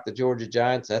to stock the Georgia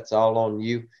giants. That's all on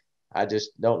you. I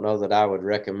just don't know that I would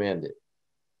recommend it.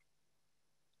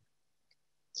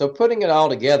 So putting it all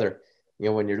together,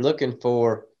 when you're looking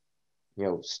for,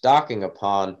 stocking a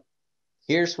pond,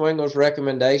 here's Swingle's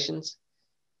recommendations.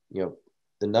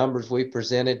 The numbers we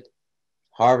presented: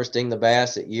 harvesting the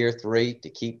bass at year 3 to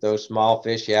keep those small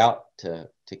fish out, to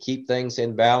keep things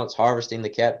in balance, harvesting the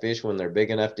catfish when they're big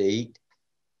enough to eat.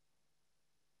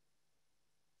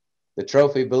 The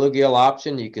trophy bluegill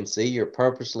option, you can see you're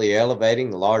purposely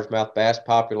elevating the largemouth bass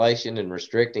population and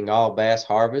restricting all bass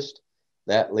harvest.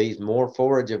 That leaves more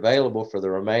forage available for the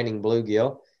remaining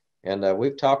bluegill. And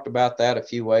we've talked about that a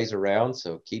few ways around.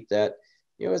 So keep that,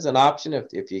 as an option.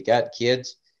 If you got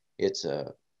kids, it's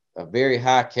a very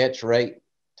high catch rate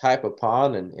type of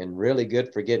pond, and really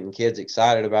good for getting kids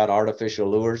excited about artificial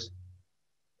lures.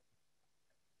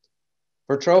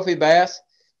 For trophy bass,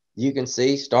 you can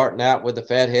see starting out with the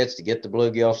fatheads to get the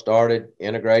bluegill started,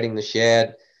 integrating the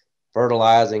shad,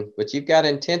 fertilizing, but you've got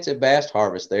intensive bass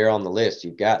harvest there on the list.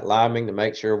 You've got liming to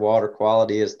make sure water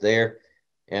quality is there.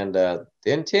 And the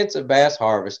intensive bass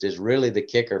harvest is really the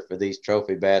kicker for these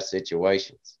trophy bass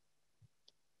situations.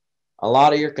 A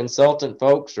lot of your consultant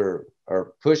folks are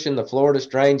pushing the Florida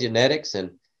strain genetics.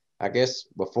 And I guess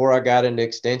before I got into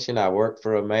extension, I worked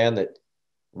for a man that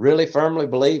really firmly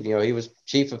believed, he was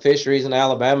chief of fisheries in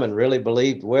Alabama and really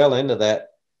believed well into that.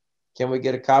 Can we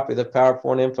get a copy of the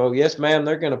PowerPoint info? Yes, ma'am.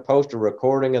 They're going to post a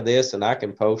recording of this, and I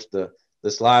can post the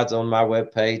slides on my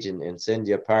webpage and send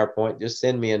you a PowerPoint. Just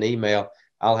send me an email.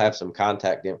 I'll have some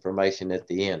contact information at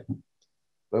the end.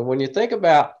 But when you think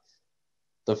about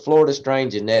the Florida strain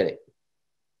genetic,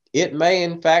 it may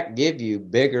in fact give you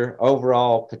bigger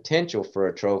overall potential for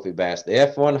a trophy bass. The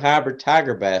F1 hybrid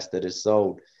tiger bass that is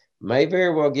sold may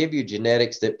very well give you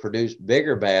genetics that produce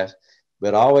bigger bass,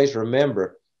 but always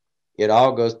remember, it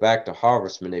all goes back to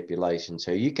harvest manipulation.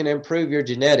 So you can improve your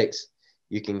genetics,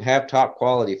 you can have top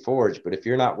quality forage, but if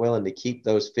you're not willing to keep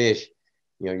those fish,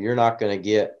 you're not going to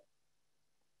get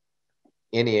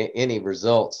any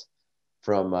results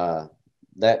from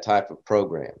that type of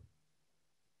program.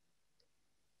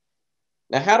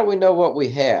 Now, how do we know what we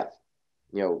have?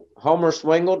 Homer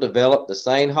Swingle developed the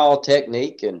seine haul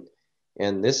technique,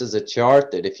 and this is a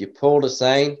chart that if you pulled a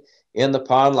seine in the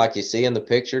pond like you see in the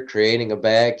picture, creating a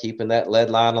bag, keeping that lead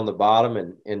line on the bottom,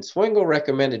 and Swingle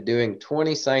recommended doing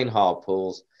 20 seine haul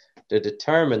pulls to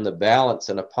determine the balance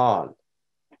in a pond.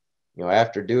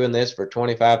 After doing this for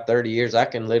 25, 30 years, I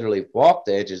can literally walk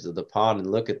the edges of the pond and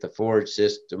look at the forage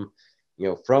system,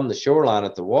 from the shoreline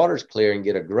if the water's clear, and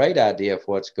get a great idea of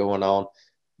what's going on.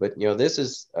 But, this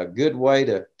is a good way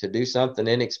to do something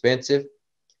inexpensive.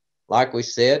 Like we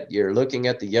said, you're looking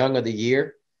at the young of the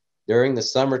year during the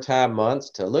summertime months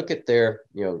to look at their,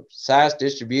 size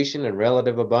distribution and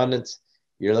relative abundance.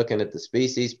 You're looking at the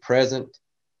species present.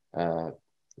 A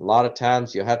lot of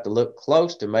times you'll have to look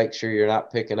close to make sure you're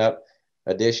not picking up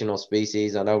additional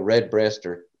species. I know redbreast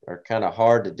are kind of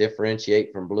hard to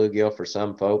differentiate from bluegill for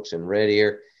some folks, and red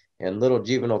ear and little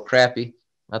juvenile crappie.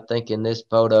 I think in this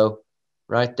photo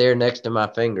right there next to my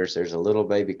fingers, there's a little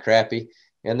baby crappie.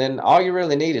 And then all you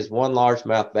really need is one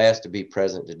largemouth bass to be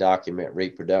present to document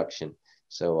reproduction.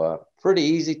 So pretty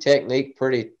easy technique,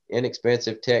 pretty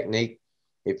inexpensive technique.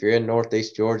 If you're in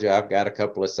Northeast Georgia, I've got a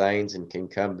couple of seines and can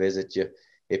come visit you.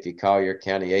 If you call your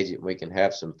county agent, we can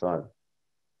have some fun.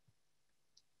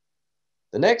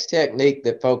 The next technique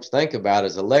that folks think about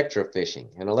is electrofishing.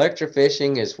 And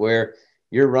electrofishing is where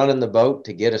you're running the boat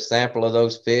to get a sample of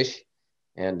those fish.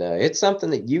 And it's something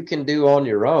that you can do on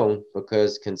your own,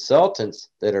 because consultants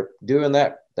that are doing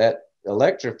that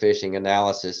electrofishing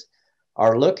analysis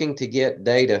are looking to get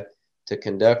data to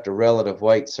conduct a relative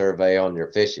weight survey on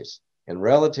your fishes. And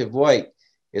relative weight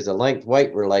is a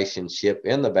length-weight relationship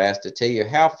in the bass to tell you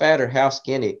how fat or how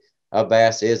skinny a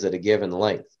bass is at a given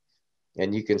length.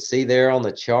 And you can see there on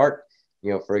the chart,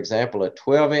 for example, a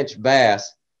 12-inch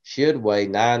bass should weigh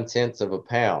 9/10 of a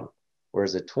pound,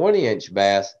 whereas a 20-inch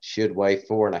bass should weigh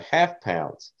 4.5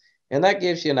 pounds. And that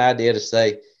gives you an idea to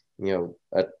say,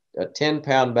 a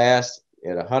 10-pound bass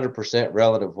at 100%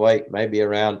 relative weight, maybe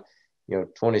around,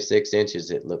 26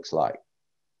 inches it looks like.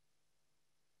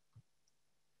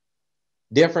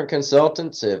 Different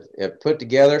consultants have put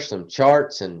together some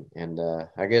charts, and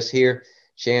I guess here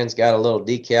Shan's got a little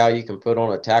decal you can put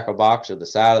on a tackle box or the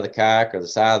side of the kayak or the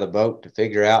side of the boat to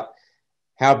figure out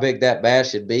how big that bass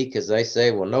should be, because they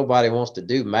say, well, nobody wants to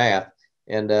do math.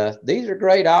 And these are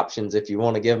great options if you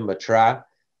want to give them a try.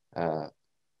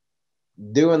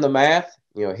 Doing the math,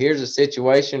 here's a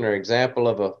situation or example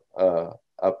of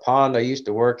a pond I used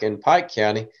to work in Pike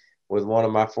County with one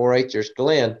of my 4-H'ers,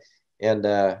 Glenn.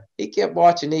 And he kept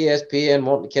watching ESPN,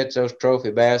 wanting to catch those trophy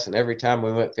bass. And every time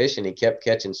we went fishing, he kept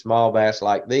catching small bass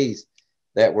like these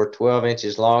that were 12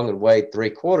 inches long and weighed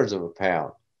 3/4 of a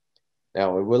pound.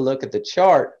 Now, when we look at the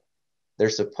chart, they're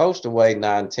supposed to weigh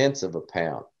 9/10 of a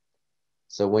pound.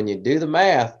 So when you do the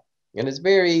math, and it's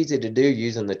very easy to do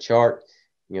using the chart,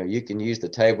 you can use the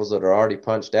tables that are already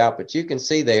punched out, but you can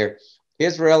see there,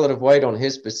 his relative weight on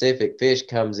his specific fish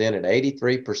comes in at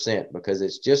 83% because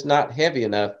it's just not heavy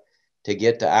enough to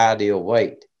get to ideal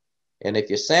weight. And if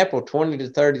you sample 20 to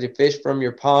 30 fish from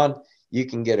your pond, you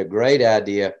can get a great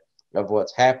idea of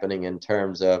what's happening in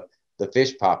terms of the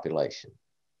fish population.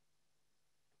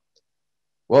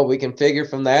 What we can figure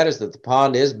from that is that the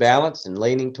pond is balanced and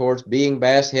leaning towards being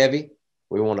bass heavy.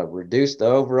 We want to reduce the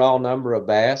overall number of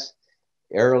bass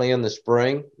early in the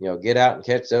spring. Get out and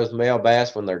catch those male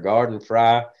bass when they're garden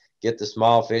fry get the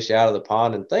small fish out of the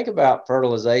pond, and think about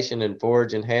fertilization and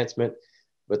forage enhancement.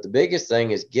 But the biggest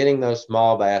thing is getting those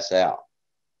small bass out.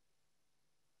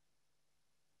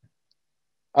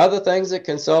 Other things that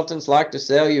consultants like to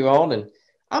sell you on, and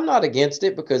I'm not against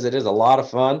it because it is a lot of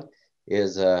fun,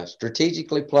 is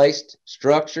strategically placed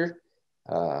structure,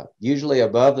 usually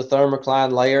above the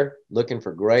thermocline layer, looking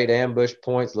for great ambush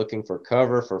points, looking for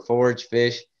cover for forage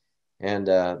fish. And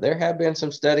there have been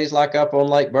some studies like up on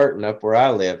Lake Burton, up where I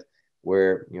live,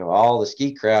 where all the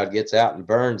ski crowd gets out and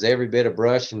burns every bit of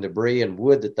brush and debris and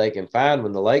wood that they can find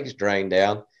when the lakes drain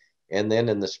down. And then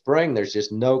in the spring, there's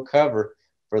just no cover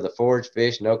for the forage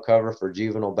fish, no cover for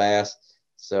juvenile bass.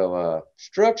 So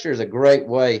structure is a great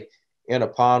way in a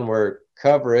pond where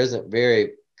cover isn't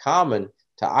very common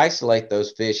to isolate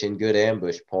those fish in good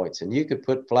ambush points. And you could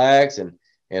put flags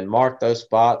and mark those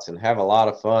spots and have a lot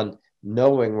of fun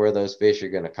knowing where those fish are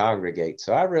going to congregate.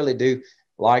 So I really do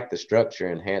like the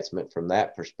structure enhancement from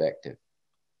that perspective.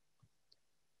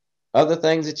 Other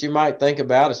things that you might think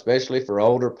about, especially for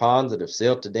older ponds that have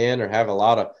silted in or have a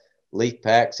lot of leaf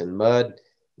packs and mud,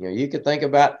 you could think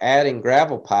about adding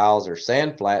gravel piles or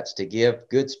sand flats to give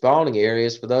good spawning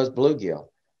areas for those bluegill.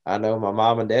 I know my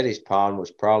mom and daddy's pond was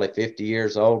probably 50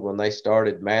 years old when they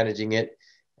started managing it,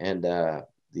 and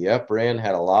the upper end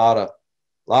had a lot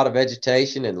of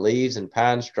vegetation and leaves and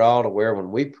pine straw, to where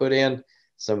when we put in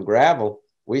some gravel,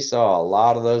 we saw a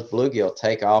lot of those bluegill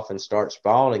take off and start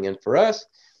spawning. And for us,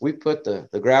 we put the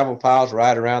gravel piles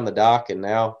right around the dock, and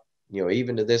now,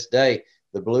 even to this day,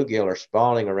 the bluegill are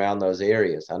spawning around those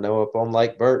areas. I know up on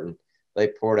Lake Burton, they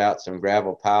poured out some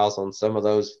gravel piles on some of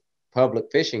those public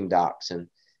fishing docks, and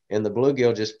the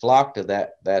bluegill just flock to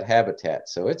that habitat.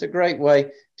 So it's a great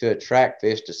way to attract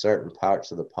fish to certain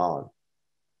parts of the pond.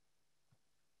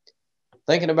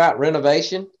 Thinking about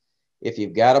renovation, if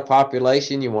you've got a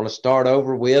population you want to start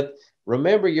over with,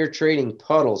 remember you're treating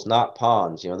puddles, not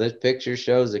ponds. This picture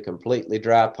shows a completely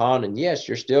dry pond, and yes,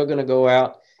 you're still going to go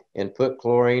out and put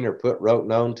chlorine or put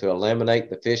rotenone to eliminate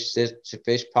the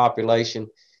fish population.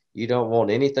 You don't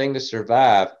want anything to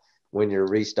survive when you're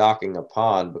restocking a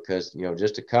pond, because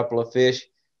just a couple of fish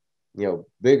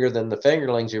bigger than the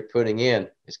fingerlings you're putting in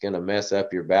is going to mess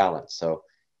up your balance. So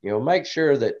make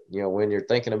sure that when you're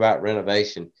thinking about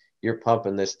renovation, you're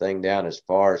pumping this thing down as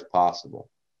far as possible.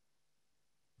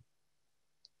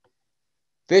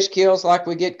 Fish kills, like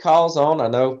we get calls on, I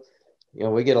know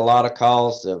we get a lot of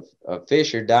calls of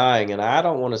fish are dying, and I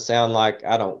don't want to sound like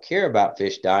I don't care about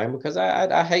fish dying, because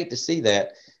I hate to see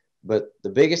that. But the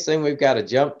biggest thing we've got to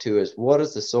jump to is, what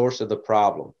is the source of the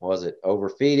problem? Was it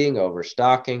overfeeding,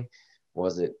 overstocking?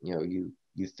 Was it,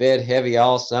 you fed heavy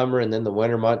all summer, and then the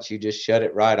winter months you just shut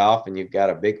it right off, and you've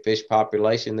got a big fish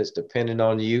population that's dependent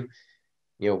on you?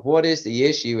 What is the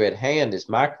issue at hand is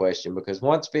my question, because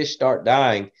once fish start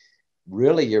dying,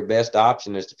 really your best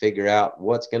option is to figure out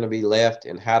what's going to be left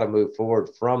and how to move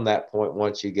forward from that point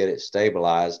once you get it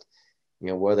stabilized.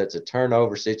 Whether it's a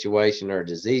turnover situation or a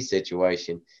disease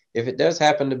situation. If it does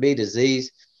happen to be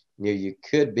disease, you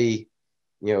could be,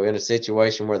 in a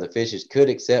situation where the fishes could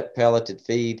accept pelleted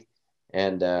feed.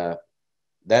 And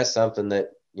that's something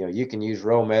that, you can use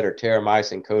Romet or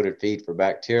terramycin coated feed for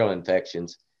bacterial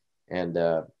infections, and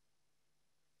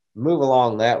move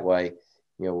along that way,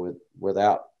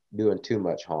 without doing too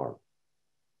much harm.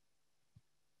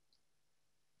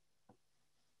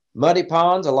 Muddy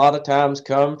ponds a lot of times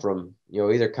come from,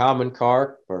 either common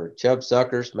carp or chub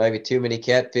suckers, maybe too many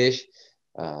catfish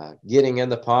getting in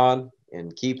the pond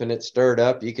and keeping it stirred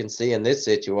up. You can see in this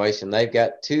situation, they've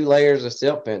got 2 layers of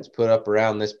silt fence put up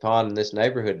around this pond in this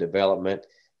neighborhood development,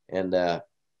 and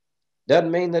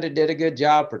doesn't mean that it did a good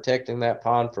job protecting that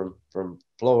pond from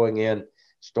flowing in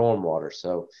stormwater.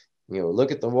 So,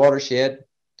 look at the watershed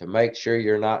to make sure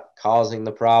you're not causing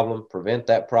the problem, prevent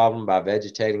that problem by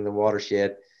vegetating the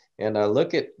watershed, and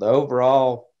look at the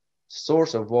overall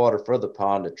source of water for the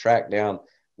pond to track down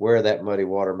where that muddy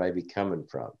water may be coming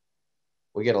from.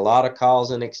 We get a lot of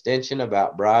calls in extension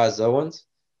about bryozoans,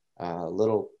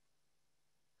 little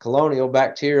colonial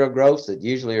bacterial growths that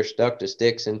usually are stuck to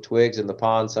sticks and twigs in the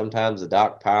pond, sometimes the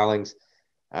dock pilings.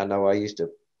 I know I used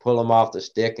to pull them off the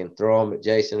stick and throw them at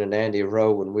Jason and Andy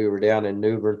Rowe when we were down in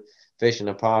New Bern fishing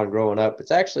a pond growing up.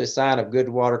 It's actually a sign of good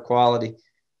water quality,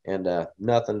 and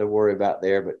nothing to worry about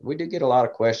there. But we do get a lot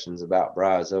of questions about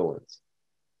bryozoans.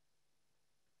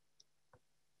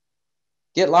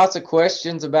 Get lots of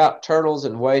questions about turtles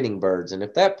and wading birds. And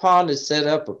if that pond is set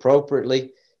up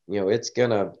appropriately, it's going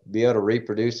to be able to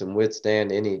reproduce and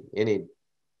withstand any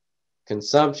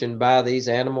consumption by these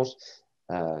animals.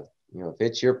 If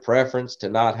it's your preference to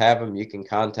not have them, you can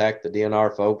contact the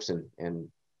DNR folks and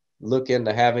look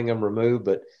into having them removed.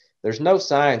 But there's no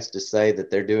science to say that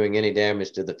they're doing any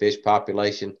damage to the fish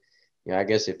population. I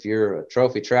guess if you're a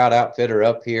trophy trout outfitter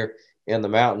up here in the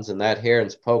mountains and that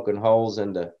heron's poking holes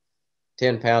into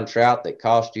 10-pound trout that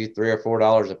cost you $3 or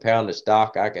 $4 a pound to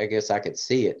stock, I guess I could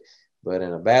see it. But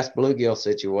in a bass bluegill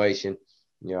situation,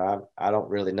 I don't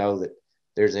really know that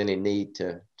there's any need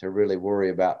to really worry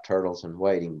about turtles and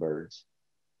wading birds.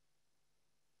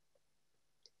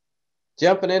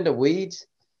 Jumping into weeds,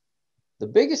 the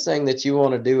biggest thing that you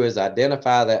want to do is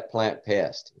identify that plant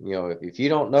pest. If you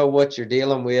don't know what you're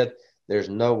dealing with, there's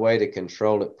no way to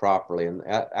control it properly. And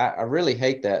I really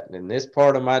hate that. And this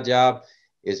part of my job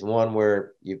is one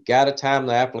where you've got to time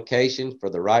the application for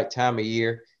the right time of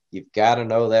year. You've got to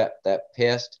know that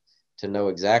pest to know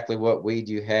exactly what weed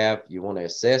you have. You want to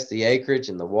assess the acreage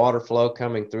and the water flow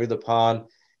coming through the pond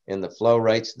and the flow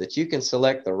rates so that you can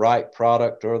select the right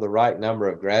product or the right number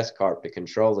of grass carp to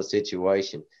control the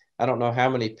situation. I don't know how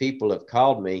many people have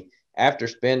called me after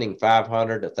spending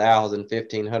 $500, $1,000,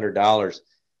 $1,500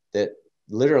 that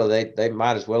literally they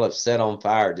might as well have set on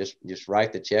fire. Just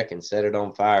write the check and set it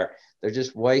on fire. They're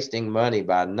just wasting money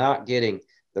by not getting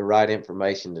the right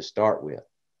information to start with.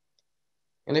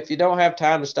 And if you don't have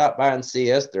time to stop by and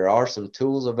see us, there are some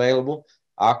tools available.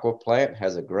 Aquaplant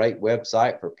has a great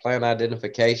website for plant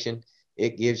identification.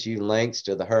 It gives you links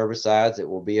to the herbicides that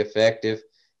will be effective.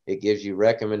 It gives you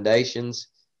recommendations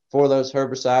for those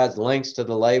herbicides, links to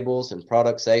the labels and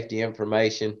product safety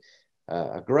information.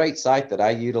 A great site that I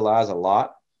utilize a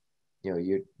lot.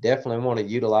 You definitely want to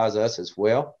utilize us as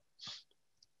well.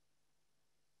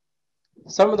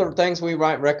 Some of the things we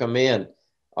might recommend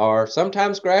are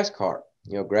sometimes grass carp.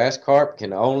 Grass carp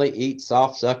can only eat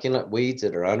soft succulent weeds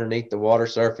that are underneath the water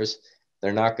surface.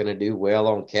 They're not going to do well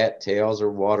on cattails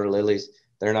or water lilies.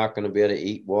 They're not going to be able to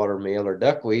eat watermeal or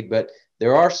duckweed, but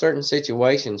there are certain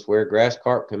situations where grass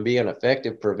carp can be an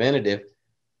effective preventative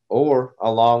or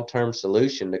a long-term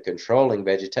solution to controlling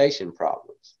vegetation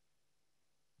problems.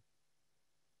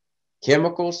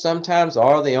 Chemicals sometimes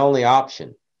are the only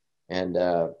option, and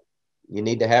you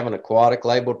need to have an aquatic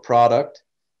labeled product.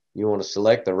 You want to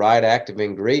select the right active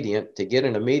ingredient to get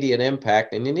an immediate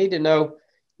impact, and you need to know,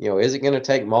 is it going to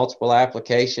take multiple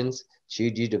applications?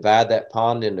 Should you divide that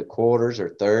pond into quarters or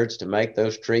thirds to make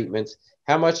those treatments?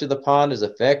 How much of the pond is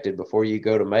affected before you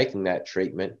go to making that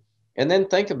treatment? And then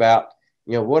think about,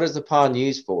 what is the pond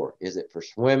used for? Is it for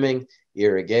swimming,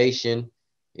 irrigation?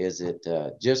 Is it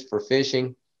just for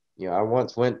fishing? I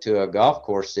once went to a golf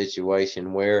course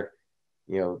situation where,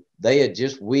 they had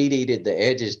just weed-eated the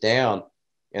edges down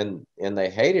and they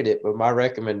hated it. But my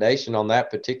recommendation on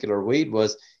that particular weed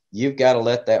was you've got to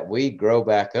let that weed grow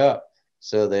back up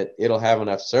so that it'll have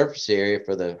enough surface area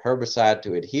for the herbicide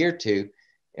to adhere to.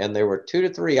 And there were 2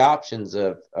 to 3 options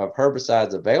of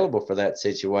herbicides available for that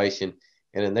situation.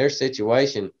 And in their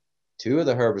situation, 2 of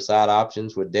the herbicide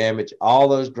options would damage all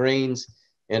those greens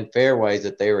and fairways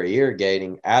that they were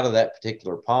irrigating out of that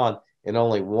particular pond. And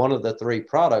only 1 of the 3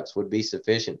 products would be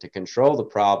sufficient to control the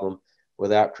problem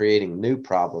without creating new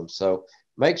problems. So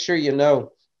make sure you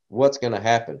know what's going to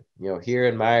happen. Here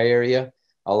in my area,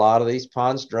 a lot of these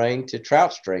ponds drain to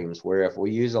trout streams, where if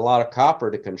we use a lot of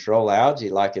copper to control algae,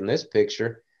 like in this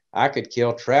picture, I could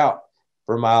kill trout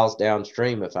for miles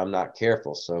downstream if I'm not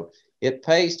careful. So it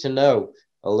pays to know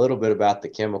a little bit about the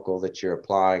chemical that you're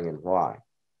applying and why.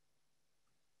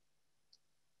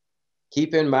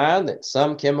 Keep in mind that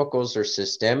some chemicals are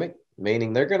systemic,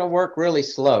 meaning they're going to work really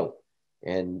slow.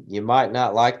 And you might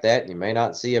not like that. You may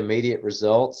not see immediate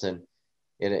results. And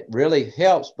it really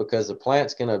helps because the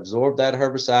plant's going to absorb that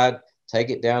herbicide, take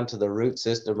it down to the root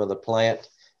system of the plant,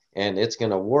 and it's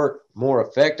going to work more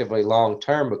effectively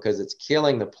long-term because it's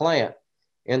killing the plant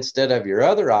instead of your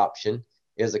other option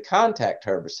is a contact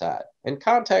herbicide. And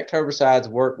contact herbicides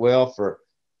work well for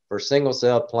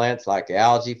single-celled plants like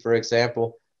algae, for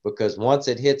example, because once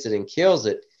it hits it and kills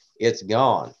it, it's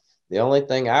gone. The only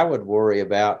thing I would worry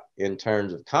about in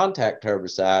terms of contact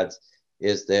herbicides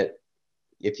is that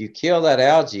if you kill that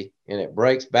algae and it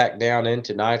breaks back down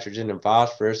into nitrogen and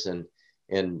phosphorus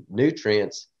and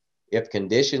nutrients, if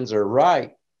conditions are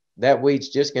right, that weed's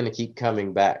just going to keep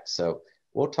coming back. So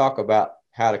we'll talk about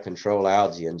how to control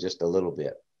algae in just a little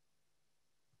bit.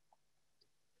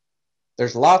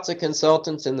 There's lots of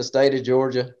consultants in the state of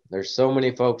Georgia. There's so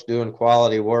many folks doing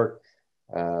quality work.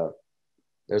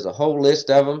 There's a whole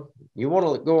list of them. You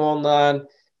want to go online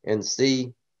and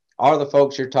see, are the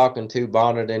folks you're talking to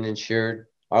bonded and insured?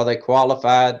 Are they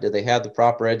qualified? Do they have the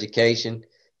proper education?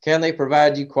 Can they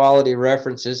provide you quality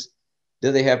references?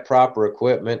 Do they have proper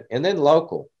equipment? And then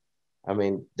local. I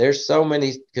mean, there's so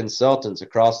many consultants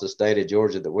across the state of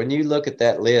Georgia that when you look at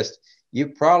that list,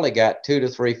 you've probably got 2 to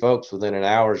 3 folks within an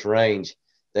hour's range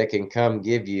that can come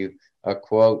give you a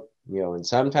quote, and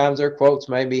sometimes their quotes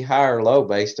may be high or low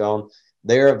based on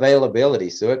their availability.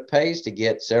 So it pays to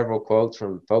get several quotes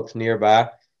from folks nearby.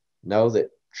 Know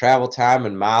that travel time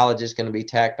and mileage is going to be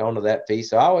tacked onto that fee.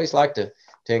 So I always like to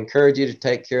encourage you to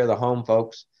take care of the home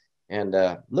folks and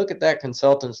look at that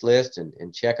consultants list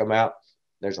and check them out.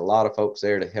 There's a lot of folks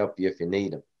there to help you if you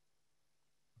need them.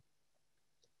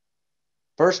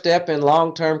 First step in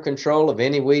long-term control of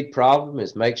any weed problem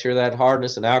is make sure that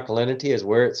hardness and alkalinity is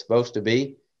where it's supposed to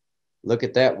be. Look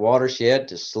at that watershed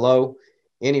to slow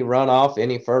any runoff,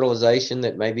 any fertilization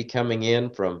that may be coming in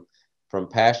from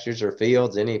pastures or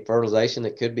fields, any fertilization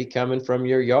that could be coming from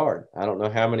your yard. I don't know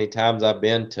how many times I've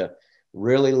been to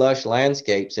really lush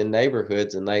landscapes in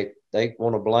neighborhoods and they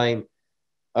want to blame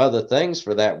other things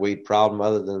for that weed problem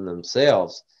other than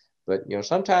themselves. But,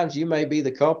 sometimes you may be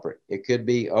the culprit. It could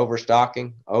be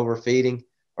overstocking, overfeeding,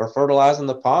 or fertilizing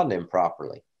the pond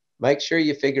improperly. Make sure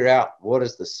you figure out what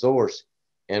is the source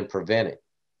and prevent it.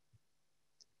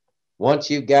 Once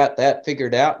you've got that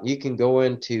figured out, you can go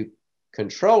into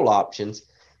control options.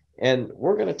 And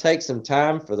we're going to take some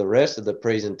time for the rest of the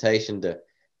presentation to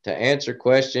answer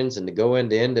questions and to go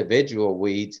into individual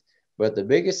weeds. But the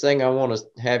biggest thing I want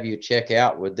to have you check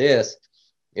out with this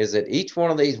is that each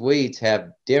one of these weeds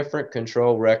have different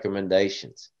control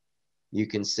recommendations. You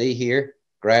can see here,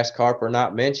 grass carp are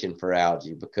not mentioned for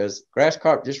algae because grass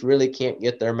carp just really can't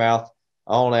get their mouth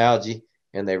on algae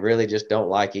and they really just don't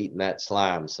like eating that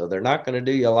slime. So they're not going to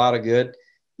do you a lot of good.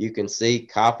 You can see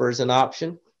copper is an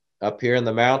option. Up here in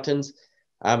the mountains,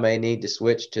 I may need to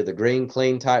switch to the green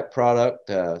clean type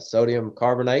product, sodium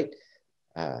carbonate.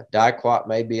 Diquat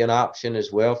may be an option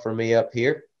as well for me up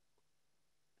here.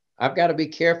 I've got to be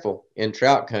careful in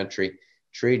trout country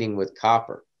treating with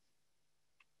copper.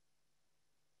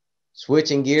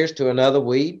 Switching gears to another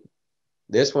weed.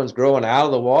 This one's growing out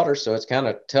of the water, so it's kind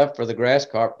of tough for the grass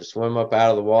carp to swim up out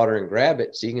of the water and grab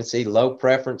it. So you can see low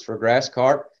preference for grass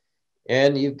carp.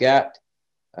 And you've got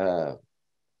imazapyr,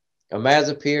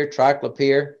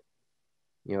 triclopyr,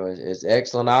 is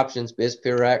excellent options.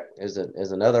 Bispirac is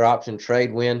another option,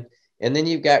 trade wind. And then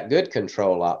you've got good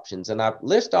control options. And I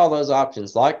list all those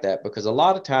options like that because a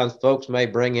lot of times folks may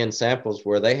bring in samples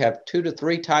where they have 2 to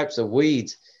 3 types of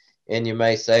weeds. And you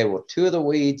may say, well, 2 of the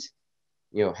weeds,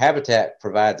 Habitat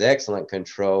provides excellent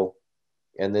control.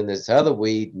 And then this other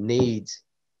weed needs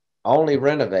only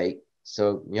Renovate.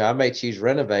 So, I may choose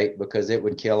Renovate because it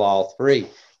would kill all 3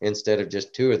 instead of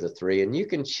just 2 of the 3. And you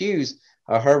can choose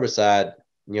a herbicide,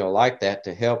 like that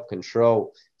to help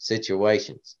control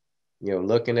situations.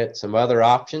 Looking at some other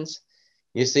options,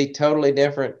 you see totally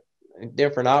different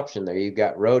option there. You've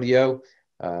got Rodeo,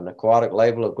 an aquatic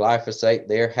label of glyphosate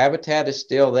there. Habitat is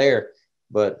still there,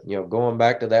 but, going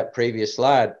back to that previous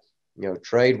slide,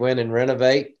 Trade Wind and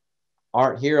Renovate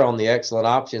aren't here on the excellent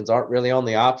options, aren't really on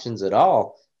the options at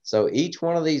all. So each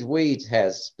one of these weeds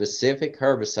has specific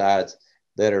herbicides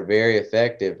that are very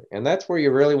effective. And that's where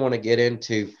you really want to get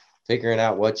into figuring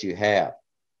out what you have.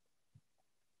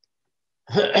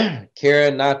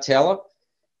 Kara Nutella,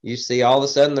 you see all of a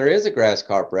sudden there is a grass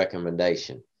carp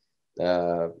recommendation.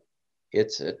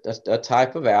 It's a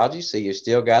type of algae, so you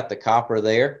still got the copper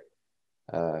there.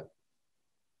 And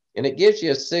it gives you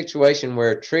a situation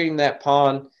where treating that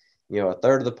pond, a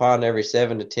third of the pond every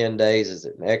 7 to 10 days is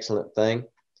an excellent thing.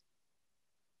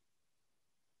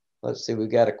 Let's see, we've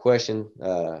got a question.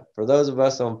 For those of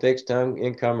us on fixed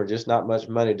income or just not much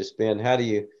money to spend, how do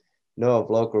you know of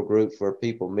local groups where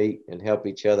people meet and help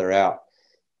each other out?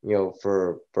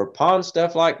 For pond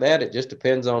stuff like that, it just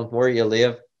depends on where you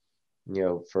live.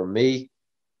 For me,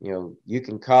 you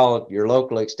can call your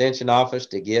local extension office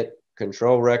to get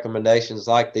control recommendations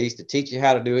like these to teach you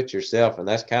how to do it yourself. And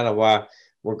that's kind of why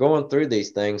we're going through these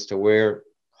things to where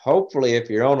hopefully if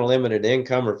you're on a limited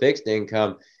income or fixed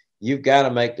income, you've got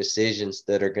to make decisions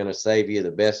that are going to save you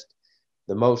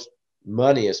the most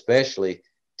money, especially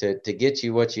to get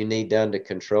you what you need done to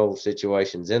control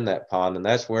situations in that pond. And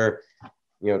that's where,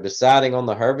 deciding on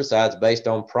the herbicides based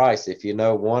on price. If you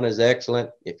know one is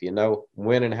excellent, if you know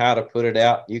when and how to put it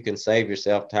out, you can save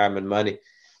yourself time and money.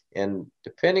 And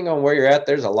depending on where you're at,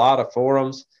 there's a lot of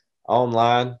forums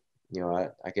online.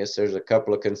 I guess there's a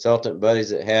couple of consultant buddies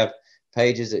that have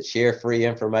pages that share free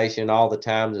information all the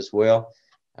time as well.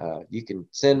 You can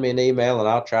send me an email and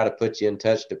I'll try to put you in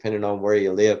touch depending on where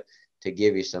you live to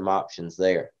give you some options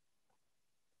there.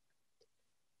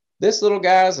 This little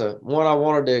guy's one I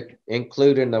wanted to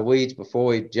include in the weeds before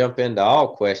we jump into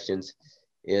all questions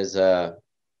is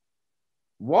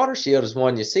water shield is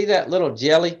one. You see that little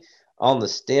jelly on the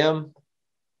stem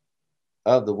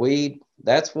of the weed?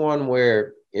 that's one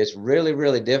where it's really,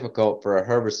 really difficult for a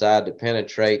herbicide to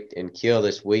penetrate and kill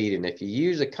this weed. And if you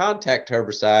use a contact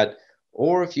herbicide,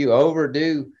 or if you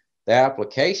overdo the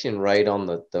application rate on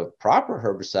the proper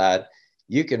herbicide,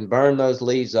 you can burn those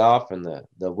leaves off, and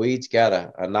the weed's got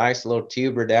a nice little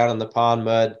tuber down in the pond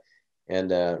mud,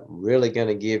 and really going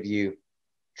to give you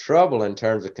trouble in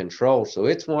terms of control. So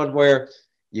it's one where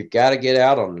you've got to get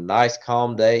out on a nice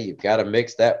calm day. You've got to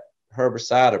mix that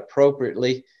herbicide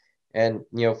appropriately. And,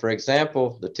 for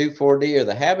example, the 2,4-D or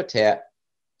the Habitat,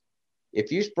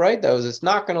 if you sprayed those, it's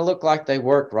not going to look like they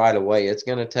worked right away. It's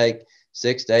going to take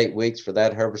 6 to 8 weeks for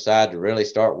that herbicide to really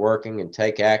start working and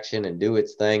take action and do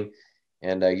its thing.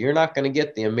 And you're not going to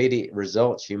get the immediate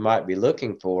results you might be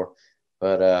looking for.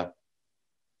 But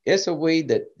it's a weed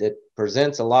that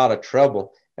presents a lot of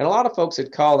trouble. And a lot of folks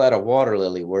would call that a water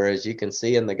lily, whereas you can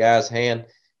see in the guy's hand,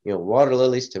 water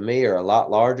lilies to me are a lot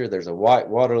larger. There's a white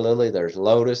water lily, there's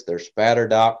lotus, there's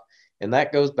spatterdock, and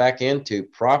that goes back into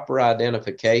proper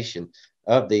identification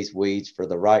of these weeds for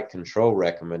the right control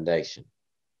recommendation.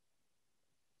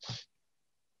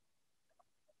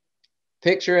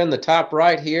 Picture in the top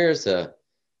right here is a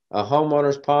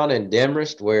homeowner's pond in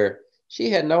Demorest, where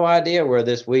she had no idea where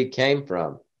this weed came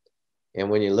from. And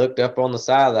when you looked up on the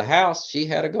side of the house, she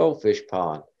had a goldfish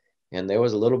pond, and there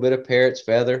was a little bit of parrot's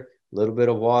feather, a little bit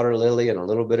of water lily, and a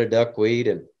little bit of duckweed.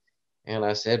 And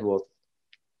I said, well,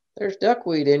 there's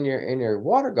duckweed in your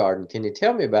water garden. Can you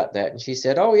tell me about that? And she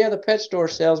said, oh yeah, the pet store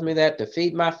sells me that to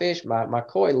feed my fish. My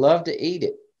koi love to eat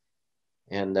it.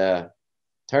 And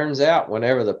turns out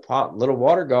whenever the little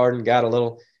water garden got a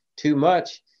little too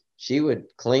much, she would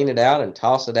clean it out and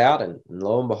toss it out, and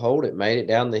lo and behold, it made it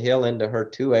down the hill into her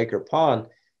 2-acre pond.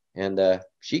 And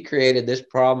she created this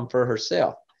problem for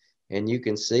herself. And you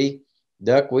can see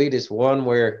duckweed is one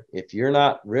where if you're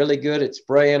not really good at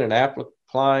spraying and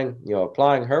applying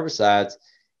herbicides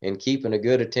and keeping a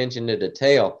good attention to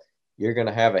detail, you're going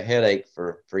to have a headache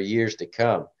for years to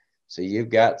come. So you've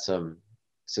got some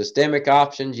systemic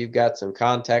options, you've got some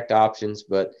contact options,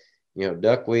 but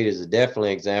duckweed is definitely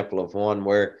an example of one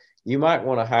where you might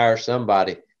want to hire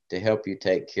somebody to help you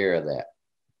take care of that.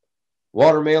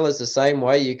 Watermeal is the same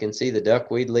way. You can see the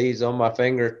duckweed leaves on my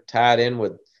finger tied in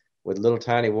with little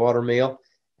tiny watermeal,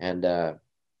 and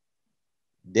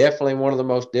definitely one of the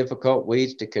most difficult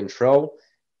weeds to control.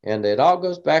 And it all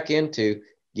goes back into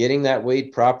getting that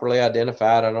weed properly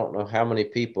identified. I don't know how many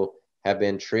people have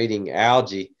been treating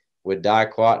algae with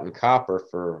diquat and copper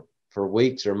for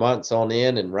weeks or months on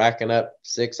end and racking up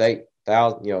 $600,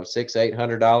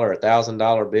 $800 or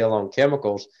 $1,000 bill on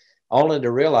chemicals, only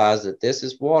to realize that this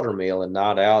is watermeal and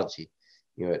not algae.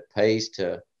 It pays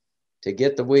to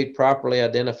get the weed properly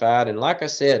identified. And like I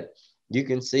said, you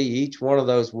can see each one of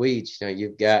those weeds.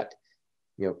 You've got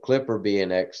clipper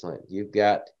being excellent. You've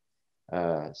got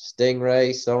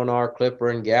stingray, sonar, clipper,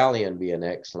 and galleon being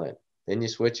excellent. Then you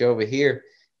switch over here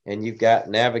and you've got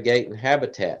navigate and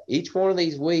habitat. Each one of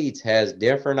these weeds has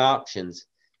different options,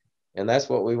 and that's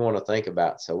what we want to think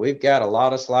about. So we've got a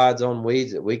lot of slides on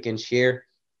weeds that we can share.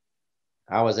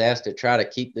 I was asked to try to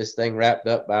keep this thing wrapped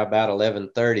up by about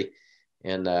 11:30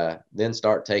 and then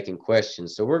start taking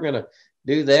questions. So we're going to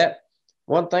do that.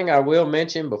 One thing I will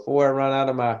mention before I run out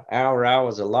of my hour I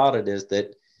was allotted is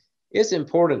that it's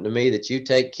important to me that you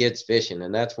take kids fishing,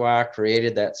 and that's why I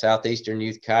created that Southeastern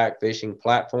Youth Kayak Fishing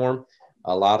platform.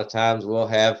 A lot of times we'll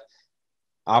have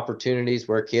opportunities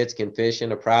where kids can fish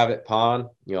in a private pond.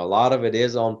 A lot of it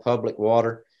is on public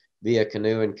water via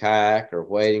canoe and kayak or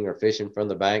wading or fishing from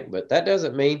the bank, but that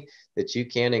doesn't mean that you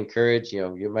can't encourage,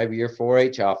 maybe your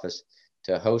 4-H office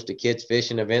to host a kids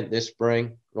fishing event this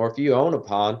spring. Or if you own a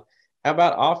pond, how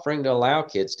about offering to allow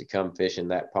kids to come fish in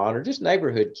that pond, or just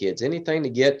neighborhood kids, anything to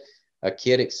get a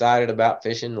kid excited about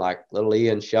fishing, like little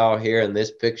Ian Shaw here in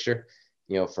this picture.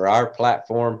 For our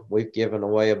platform, we've given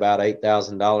away about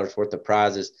 $8,000 worth of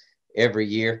prizes every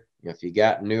year. If you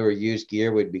got new or used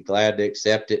gear, we'd be glad to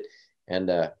accept it and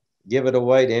give it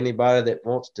away to anybody that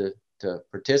wants to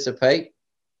participate.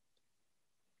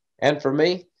 And for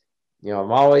me,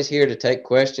 I'm always here to take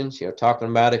questions. Talking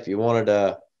about if you wanted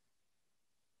a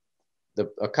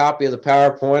copy of the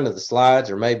PowerPoint of the slides,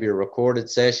 or maybe a recorded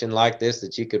session like this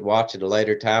that you could watch at a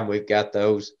later time, we've got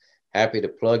those. Happy to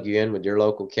plug you in with your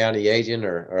local county agent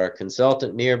or a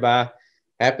consultant nearby.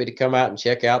 Happy to come out and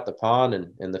check out the pond.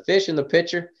 And the fish in the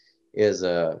picture is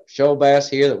a shoal bass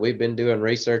here that we've been doing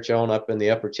research on up in the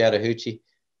upper Chattahoochee,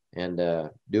 and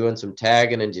doing some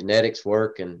tagging and genetics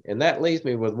work. And that leaves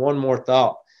me with one more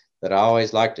thought that I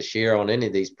always like to share on any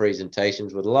of these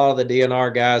presentations with a lot of the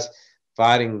DNR guys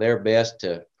fighting their best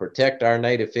to protect our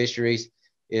native fisheries,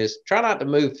 is try not to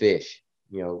move fish.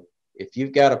 if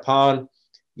you've got a pond,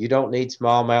 you don't need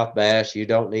smallmouth bass, you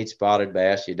don't need spotted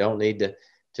bass, you don't need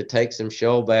to take some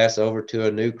shoal bass over to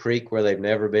a new creek where they've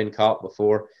never been caught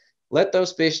before. Let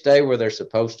those fish stay where they're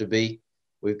supposed to be.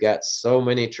 We've got so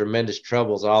many tremendous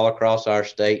troubles all across our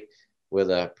state with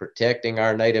protecting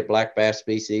our native black bass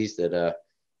species that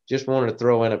just wanted to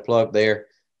throw in a plug there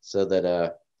so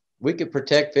that we could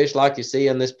protect fish like you see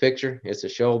in this picture. It's a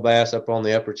shoal bass up on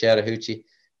the upper Chattahoochee.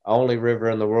 Only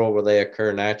river in the world where they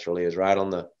occur naturally is right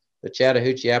on the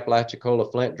Chattahoochee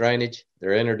Apalachicola Flint drainage.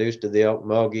 They're introduced to the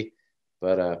Okmulgee,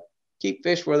 but keep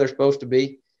fish where they're supposed to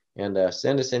be, and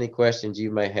send us any questions you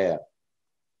may have.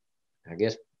 I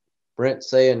guess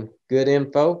Brent's saying good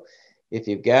info. If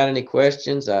you've got any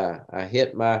questions, I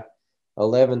hit my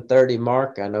 11:30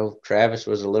 mark. I know Travis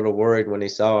was a little worried when he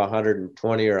saw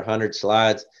 120 or 100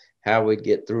 slides, how we'd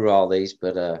get through all these,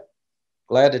 but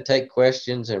glad to take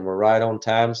questions, and we're right on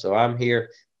time. So I'm here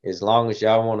as long as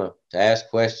y'all want to ask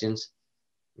questions.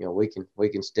 You know, we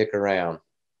can stick around.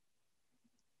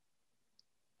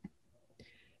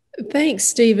 Thanks,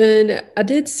 Stephen. I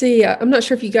did see, I'm not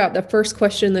sure if you got the first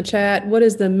question in the chat. What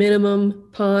is the minimum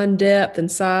pond depth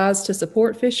and size to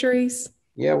support fisheries?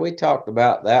 Yeah, we talked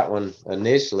about that one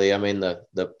initially. I mean,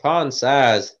 the pond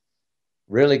size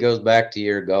really goes back to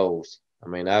your goals. I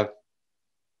mean, I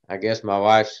guess my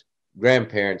wife's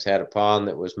grandparents had a pond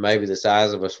that was maybe the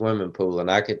size of a swimming pool,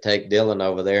 and I could take Dylan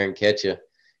over there and catch an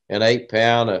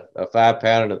 8-pound, a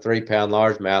 5-pound, and a 3-pound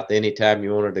largemouth anytime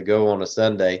you wanted to go on a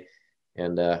Sunday.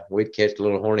 And we'd catch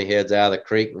little horny heads out of the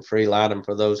creek and free line them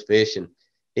for those fish. And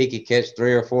he could catch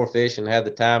 3 or 4 fish and have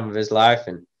the time of his life.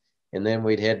 And then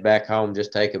we'd head back home,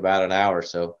 just take about an hour.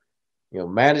 So, you know,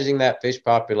 managing that fish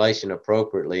population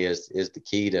appropriately is the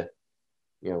key to,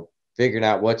 you know, figuring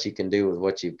out what you can do with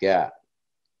what you've got.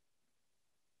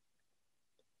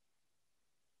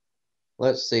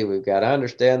 Let's see, we've got to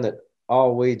understand that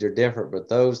all weeds are different, but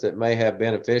those that may have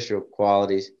beneficial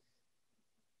qualities.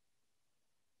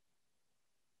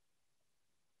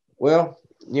 Well,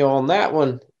 you know, on that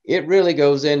one, it really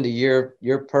goes into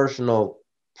your personal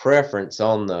preference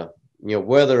on the, you know,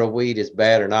 whether a weed is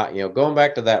bad or not. You know, going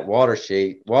back to that water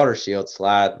shield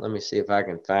slide, let me see if I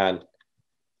can find,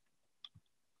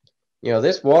 you know,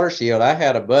 this water shield. I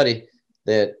had a buddy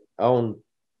that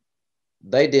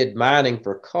they did mining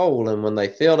for coal, and when they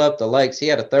filled up the lakes, he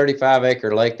had a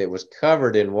 35-acre lake that was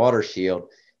covered in water shield,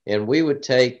 and we would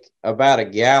take about a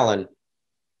gallon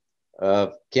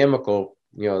of chemical,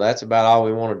 you know, that's about all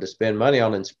we wanted to spend money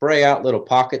on, and spray out little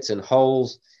pockets and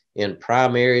holes in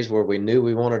prime areas where we knew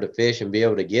we wanted to fish and be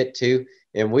able to get to.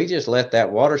 And we just let that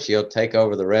water shield take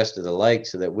over the rest of the lake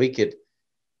so that we could,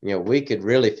 you know, we could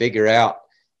really figure out,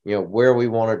 you know, where we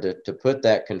wanted to put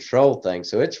that control thing.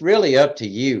 So it's really up to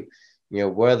you, you know,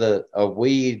 whether a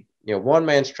weed, you know, one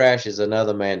man's trash is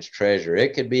another man's treasure.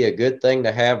 It could be a good thing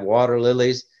to have water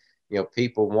lilies. You know,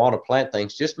 people want to plant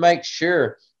things. Just make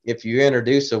sure if you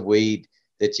introduce a weed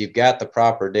that you've got the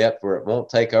proper depth where it won't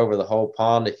take over the whole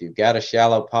pond. If you've got a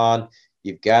shallow pond,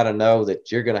 you've got to know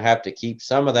that you're going to have to keep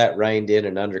some of that reined in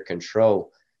and under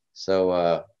control.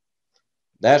 So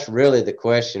that's really the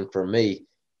question for me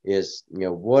is, you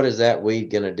know, what is that weed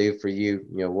going to do for you?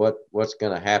 You know, what's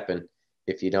going to happen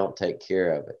if you don't take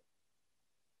care of it?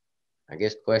 I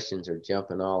guess questions are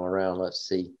jumping all around. Let's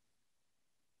see.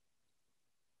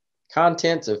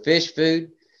 Contents of fish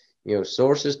food, you know,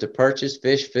 sources to purchase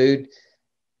fish food.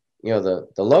 You know,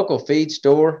 the local feed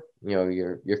store, you know,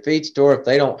 your feed store, if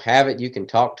they don't have it, you can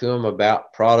talk to them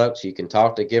about products. You can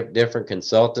talk to different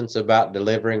consultants about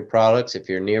delivering products. If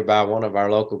you're nearby one of our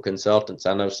local consultants,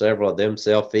 I know several of them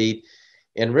sell feed.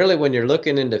 And really, when you're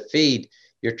looking into feed,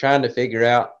 you're trying to figure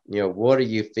out, you know, what are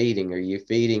you feeding? Are you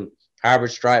feeding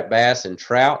hybrid striped bass and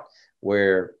trout,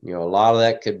 where, you know, a lot of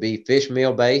that could be fish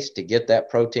meal based to get that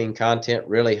protein content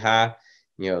really high?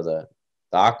 You know, the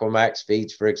Aquamax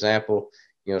feeds, for example,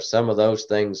 you know, some of those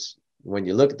things, when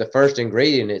you look at the first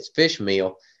ingredient, it's fish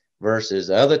meal, versus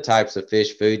other types of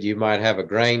fish food. You might have a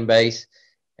grain base,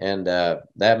 and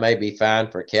that may be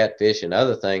fine for catfish and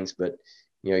other things. But,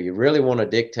 you know, you really want to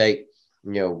dictate,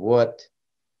 you know, what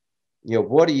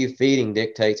are you feeding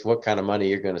dictates what kind of money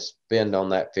you're going to spend on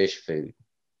that fish food.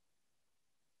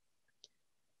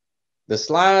 The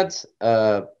slides,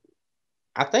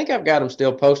 I think I've got them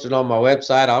still posted on my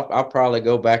website. I'll probably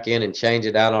go back in and change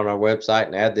it out on our website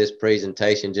and add this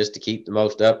presentation just to keep the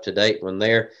most up to date one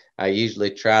there. I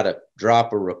usually try to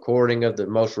drop a recording of the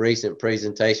most recent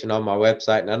presentation on my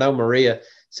website. And I know Maria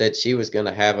said she was going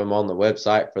to have them on the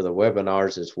website for the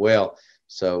webinars as well.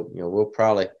 So, you know, we'll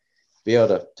probably be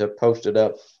able to post it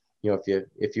up. You know,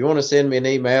 if you want to send me an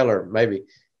email or maybe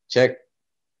check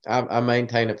I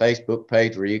maintain a Facebook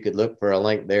page where you could look for a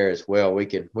link there as well. We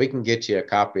can get you a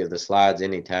copy of the slides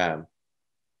anytime.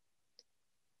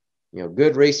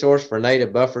 Good resource for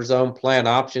native buffer zone plant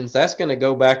options. That's going to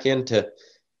go back into,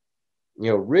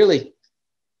 really,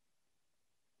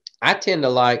 I tend to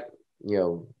like,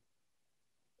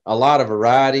 a lot of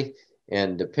variety.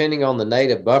 And depending on the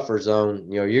native buffer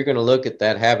zone, you're going to look at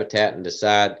that habitat and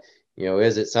decide,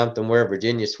 is it something where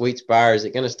Virginia sweet spire, is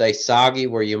it going to stay soggy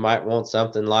where you might want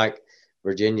something like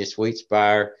Virginia sweet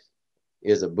spire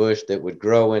is a bush that would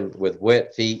grow in with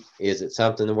wet feet? Is it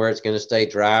something where it's going to stay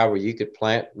dry where you could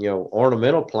plant,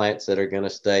 ornamental plants that are going to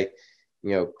stay,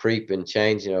 creep and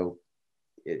change?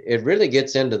 It really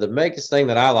gets into the biggest thing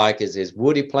that I like is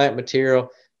woody plant material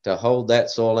to hold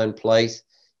that soil in place.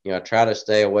 I try to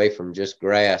stay away from just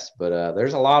grass, but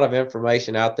there's a lot of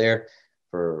information out there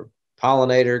for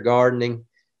pollinator gardening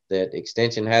that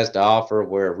Extension has to offer,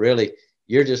 where really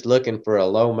you're just looking for a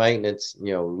low maintenance,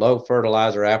 low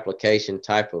fertilizer application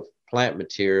type of plant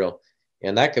material.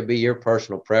 And that could be your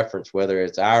personal preference, whether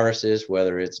it's irises,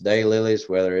 whether it's daylilies,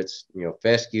 whether it's,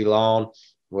 fescue lawn,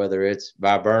 whether it's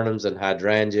viburnums and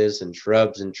hydrangeas and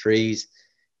shrubs and trees.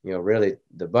 Really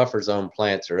the buffer zone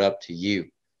plants are up to you.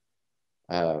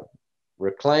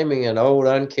 Reclaiming an old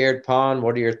uncared pond.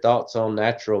 What are your thoughts on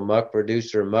natural muck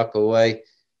reducer, muck away?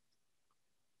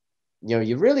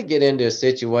 You really get into a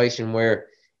situation where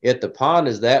if the pond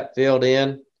is that filled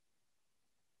in,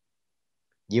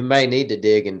 you may need to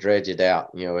dig and dredge it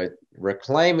out.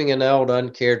 Reclaiming an old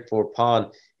uncared for pond,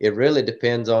 it really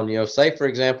depends on, say for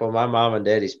example, my mom and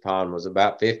daddy's pond was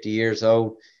about 50 years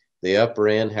old. The upper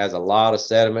end has a lot of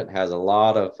sediment, has a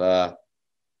lot of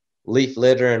leaf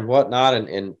litter and whatnot,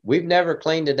 and we've never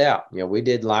cleaned it out. We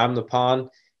did lime the pond,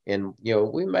 and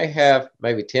we may have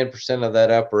maybe 10% of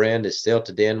that upper end is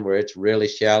silted in where it's really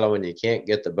shallow and you can't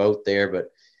get the boat there.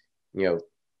 But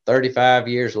 35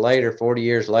 years later, 40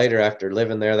 years later, after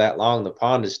living there that long, the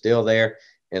pond is still there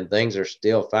and things are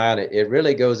still fine. It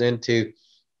really goes into,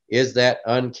 is that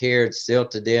uncared,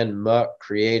 silted in muck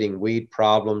creating weed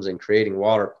problems and creating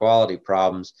water quality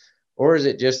problems? Or is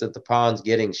it just that the pond's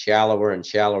getting shallower and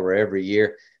shallower every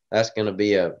year? That's going to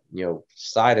be a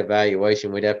site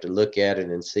evaluation. We'd have to look at it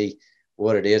and see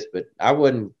what it is. But I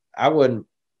wouldn't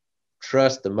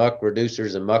trust the muck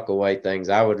reducers and muck away things.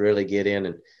 I would really get in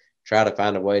and try to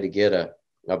find a way to get a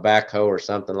backhoe or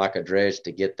something like a dredge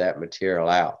to get that material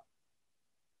out.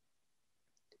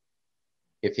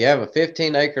 If you have a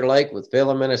 15-acre lake with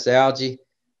filamentous algae,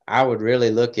 I would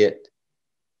really look at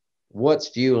what's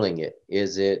fueling it.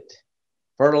 Is it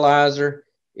fertilizer?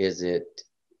 Is it,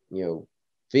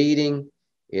 feeding?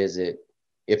 Is it,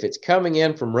 if it's coming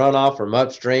in from runoff from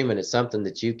upstream and it's something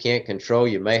that you can't control,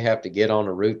 you may have to get on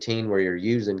a routine where you're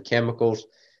using chemicals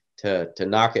to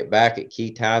knock it back at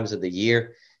key times of the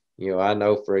year. I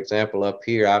know, for example, up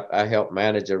here, I help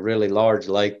manage a really large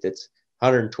lake that's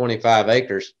 125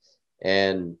 acres.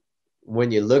 And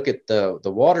when you look at the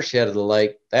watershed of the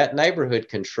lake, that neighborhood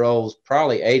controls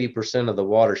probably 80% of the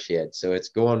watershed. So it's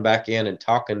going back in and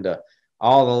talking to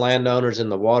all the landowners in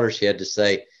the watershed to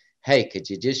say, hey, could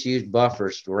you just use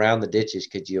buffers around the ditches?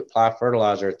 Could you apply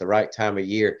fertilizer at the right time of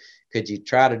year? Could you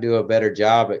try to do a better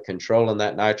job at controlling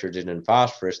that nitrogen and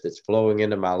phosphorus that's flowing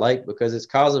into my lake, because it's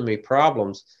causing me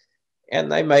problems?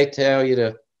 And they may tell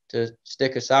you to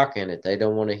stick a sock in it. They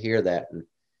don't want to hear that.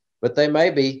 But they may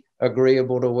be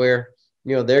agreeable to where,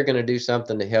 they're going to do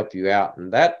something to help you out.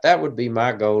 And that would be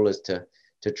my goal, is to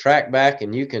track back.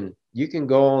 And you can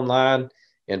go online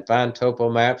and find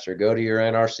topo maps, or go to your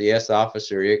NRCS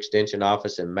office or your extension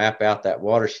office and map out that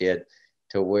watershed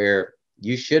to where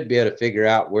you should be able to figure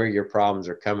out where your problems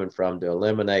are coming from to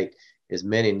eliminate as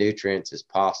many nutrients as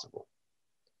possible.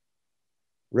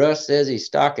 Russ says he's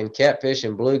stocking catfish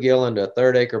and bluegill into a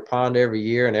 3rd-acre pond every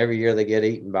year, and every year they get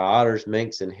eaten by otters,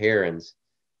 minks, and herons.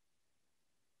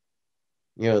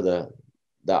 The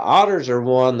otters are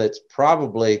one that's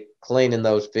probably cleaning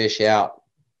those fish out.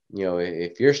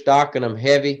 If you're stocking them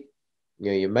heavy,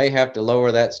 you may have to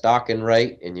lower that stocking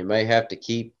rate, and you may have to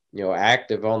keep,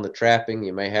 active on the trapping.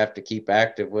 You may have to keep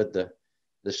active with the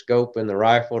scope and the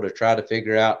rifle to try to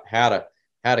figure out how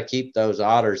to keep those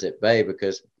otters at bay,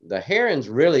 because the herons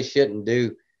really shouldn't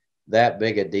do that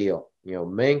big a deal.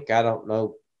 Mink, I don't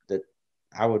know that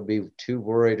I would be too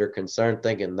worried or concerned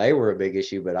thinking they were a big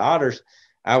issue, but otters,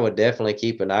 I would definitely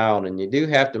keep an eye on. And you do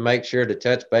have to make sure to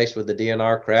touch base with the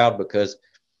DNR crowd, because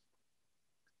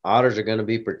otters are going to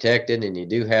be protected, and you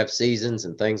do have seasons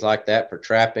and things like that for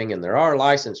trapping. And there are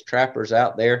licensed trappers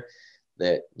out there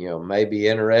that, may be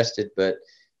interested, but,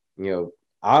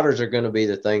 otters are going to be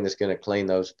the thing that's going to clean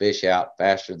those fish out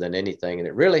faster than anything. And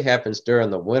it really happens during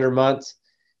the winter months.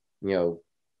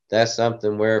 That's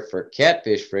something where for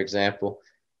catfish, for example,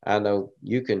 I know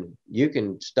you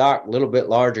can stock a little bit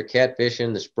larger catfish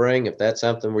in the spring. If that's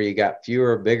something where you got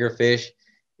fewer bigger fish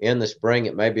in the spring,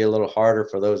 it may be a little harder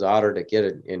for those otter to get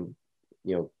it and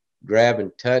grab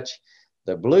and touch.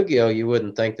 The bluegill, you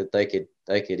wouldn't think that they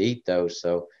could eat those.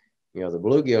 So the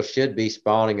bluegill should be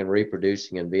spawning and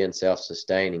reproducing and being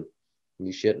self-sustaining.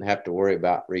 You shouldn't have to worry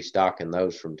about restocking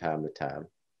those from time to time.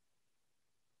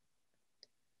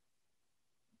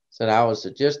 So I was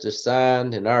just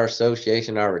assigned in our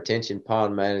association, our retention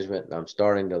pond management, and I'm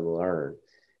starting to learn.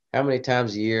 How many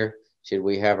times a year should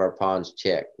we have our ponds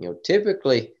checked?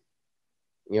 Typically,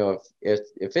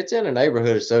 if it's in a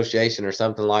neighborhood association or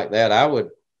something like that, I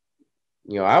would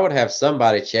have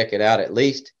somebody check it out at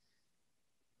least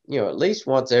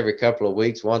once every couple of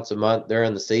weeks, once a month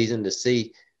during the season to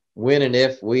see when and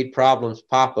if weed problems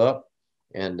pop up.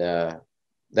 And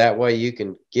that way you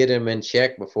can get them in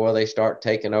check before they start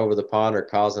taking over the pond or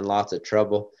causing lots of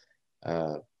trouble.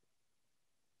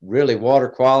 Really, water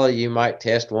quality you might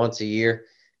test once a year,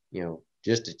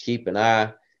 just to keep an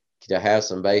eye, to have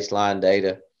some baseline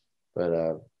data.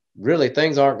 But really,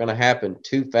 things aren't going to happen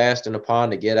too fast in a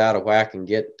pond to get out of whack and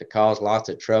get to cause lots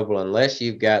of trouble unless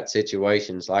you've got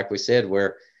situations, like we said,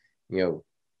 where,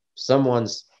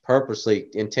 someone's purposely,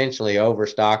 intentionally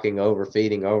overstocking,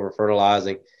 overfeeding,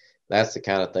 overfertilizing. That's the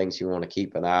kind of things you want to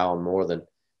keep an eye on more than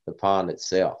the pond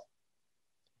itself.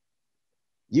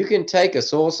 You can take a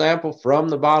soil sample from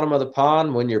the bottom of the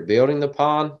pond when you're building the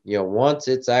pond. Once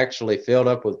it's actually filled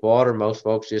up with water, most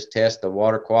folks just test the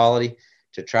water quality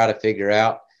to try to figure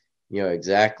out,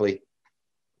 exactly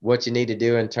what you need to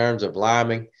do in terms of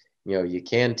liming. You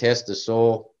can test the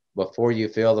soil before you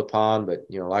fill the pond, but,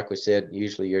 like we said,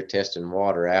 usually you're testing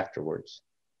water afterwards.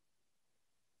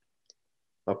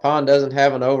 My pond doesn't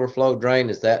have an overflow drain.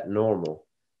 Is that normal?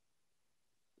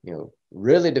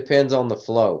 Really depends on the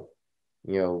flow.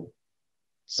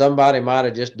 Somebody might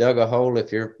have just dug a hole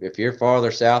if you're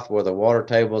farther south where the water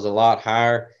table is a lot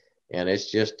higher and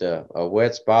it's just a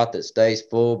wet spot that stays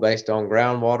full based on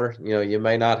groundwater. You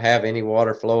may not have any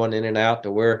water flowing in and out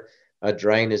to where a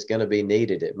drain is going to be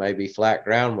needed. It may be flat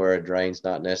ground where a drain's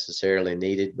not necessarily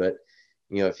needed, but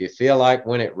if you feel like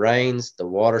when it rains, the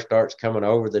water starts coming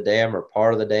over the dam or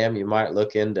part of the dam, you might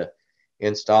look into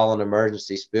installing an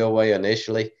emergency spillway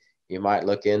initially. You might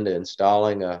look into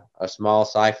installing a small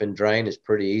siphon drain. It's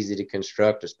pretty easy to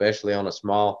construct, especially on a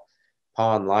small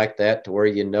pond like that, to where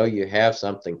you have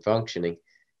something functioning.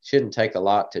 Shouldn't take a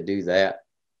lot to do that.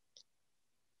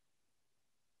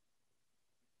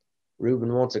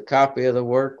 Ruben wants a copy of the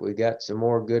work. We got some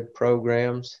more good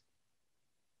programs.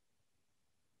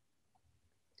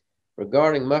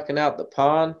 Regarding mucking out the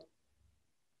pond,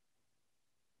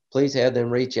 please have them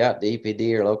reach out to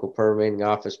EPD or local permitting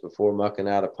office before mucking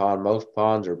out a pond. Most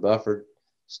ponds are buffered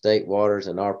state waters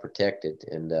and are protected.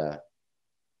 And,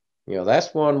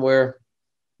 that's one where,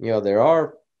 there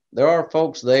are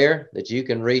folks there that you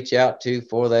can reach out to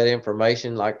for that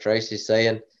information. Like Tracy's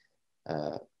saying,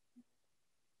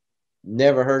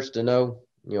 never hurts to know,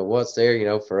 what's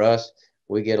there. For us,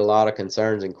 we get a lot of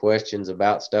concerns and questions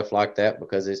about stuff like that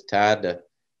because it's tied to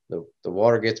the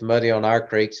water gets muddy on our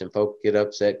creeks and folks get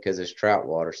upset because it's trout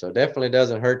water. So definitely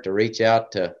doesn't hurt to reach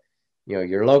out to,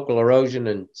 your local erosion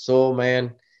and soil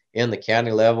man in the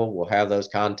county level. We'll have those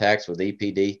contacts with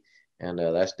EPD. And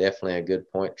that's definitely a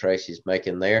good point Tracy's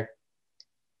making there.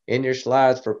 In your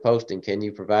slides for posting, can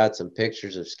you provide some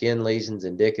pictures of skin lesions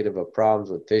indicative of problems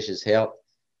with fish's health?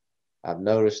 I've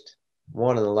noticed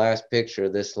one in the last picture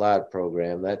of this slide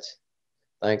program.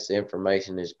 Thanks, the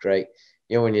information is great.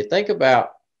 When you think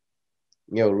about,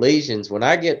 lesions, when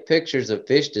I get pictures of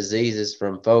fish diseases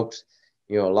from folks,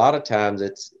 a lot of times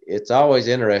it's always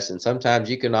interesting. Sometimes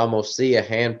you can almost see a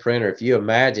handprint, or if you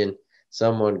imagine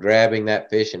someone grabbing that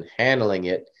fish and handling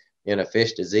it in a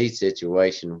fish disease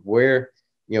situation, where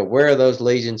are those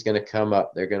lesions going to come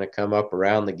up? They're going to come up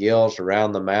around the gills,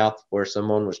 around the mouth, where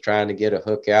someone was trying to get a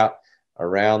hook out,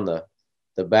 around the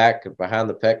back, behind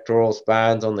the pectoral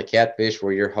spines on the catfish,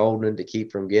 where you're holding to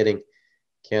keep from getting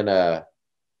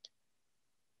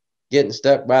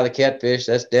stuck by the catfish.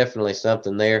 That's definitely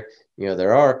something there.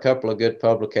 There are a couple of good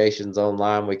publications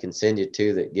online we can send you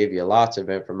to that give you lots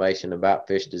of information about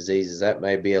fish diseases. That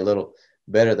may be a little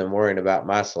better than worrying about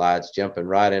my slides, jumping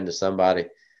right into somebody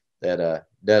that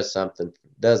does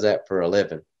that for a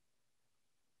living.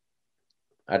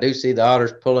 I do see the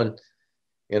otters pulling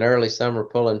in early summer,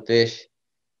 pulling fish.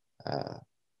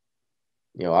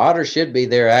 Otters should be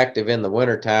there active in the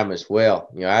wintertime as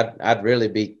well. I'd really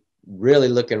be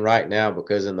looking right now,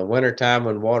 because in the wintertime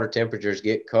when water temperatures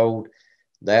get cold,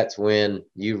 that's when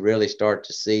you really start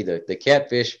to see the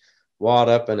catfish wad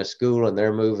up in a school and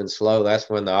they're moving slow. That's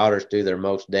when the otters do their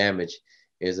most damage,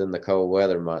 is in the cold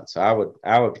weather months. So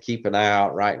I would keep an eye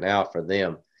out right now for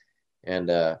them. And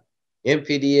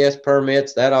MPDS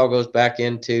permits, that all goes back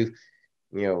into,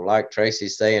 like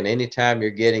Tracy's saying, anytime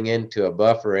you're getting into a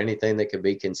buffer, anything that could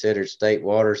be considered state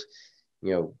waters,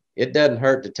 it doesn't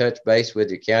hurt to touch base with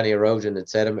your county erosion and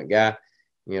sediment guy.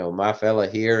 My fella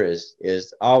here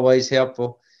is always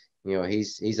helpful.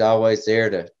 He's always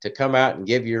there to come out and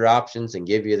give you your options and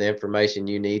give you the information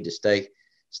you need to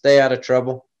stay out of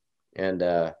trouble. And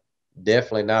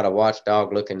definitely not a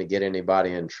watchdog looking to get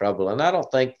anybody in trouble. And I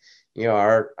don't think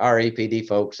our EPD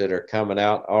folks that are coming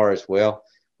out are as well.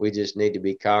 We just need to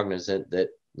be cognizant that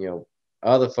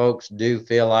other folks do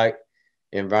feel like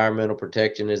environmental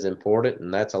protection is important,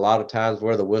 and that's a lot of times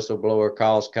where the whistleblower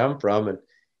calls come from. And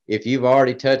if you've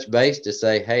already touched base to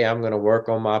say, hey, I'm going to work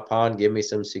on my pond, give me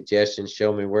some suggestions,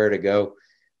 show me where to go,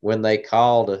 when they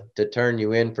call to turn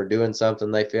you in for doing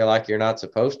something they feel like you're not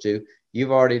supposed to,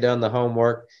 you've already done the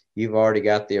homework, you've already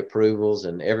got the approvals,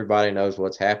 and everybody knows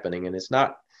what's happening. And it's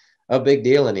not a big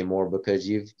deal anymore because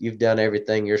you've done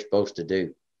everything you're supposed to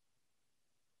do.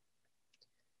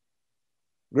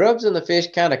 Grubs and the fish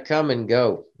kind of come and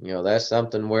go. That's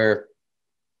something where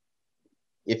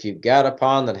if you've got a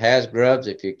pond that has grubs,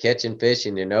 if you're catching fish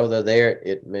and they're there,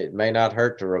 it may not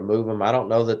hurt to remove them. I don't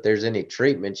know that there's any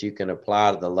treatments you can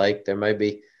apply to the lake. There may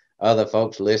be other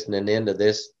folks listening into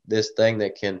this thing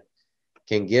that can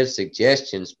give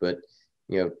suggestions, but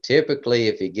typically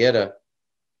if you get a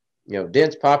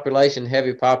dense population,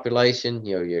 heavy population,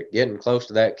 you're getting close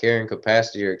to that carrying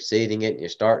capacity, you're exceeding it, and you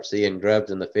start seeing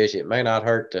grubs in the fish, it may not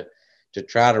hurt to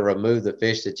try to remove the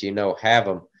fish that have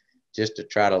them, just to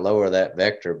try to lower that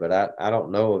vector. But I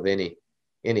don't know of any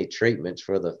treatments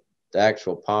for the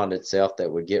actual pond itself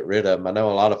that would get rid of them. I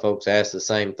know a lot of folks ask the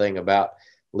same thing about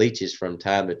leeches from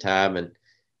time to time, and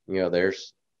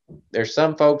there's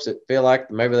some folks that feel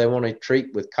like maybe they want to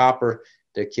treat with copper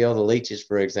to kill the leeches,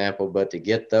 for example, but to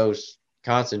get those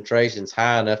concentrations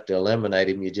high enough to eliminate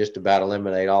them, you just about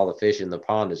eliminate all the fish in the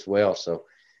pond as well. So,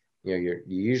 you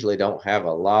usually don't have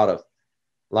a lot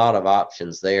of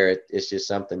options there. It's just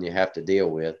something you have to deal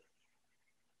with.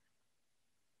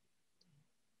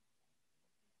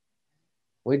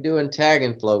 We're doing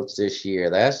tagging floats this year.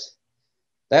 That's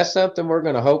something we're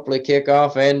going to hopefully kick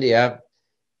off, Andy.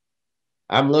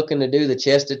 I'm looking to do the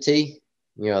Chestatee.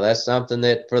 That's something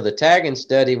that for the tagging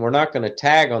study, we're not going to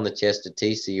tag on the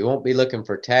Chestatee, so you won't be looking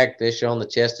for tag fish on the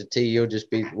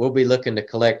Chestatee. We'll be looking to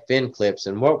collect fin clips.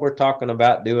 And what we're talking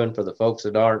about doing for the folks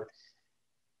that aren't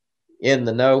in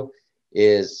the know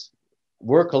is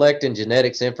we're collecting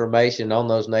genetics information on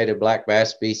those native black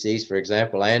bass species. For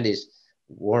example, Andy's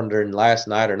wondering last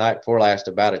night or night before last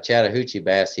about a Chattahoochee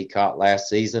bass he caught last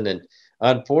season. And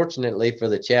unfortunately for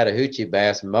the Chattahoochee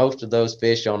bass, most of those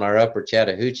fish on our upper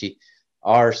Chattahoochee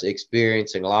are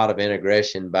experiencing a lot of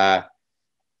integration by,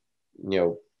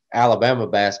 Alabama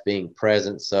bass being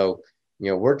present. So,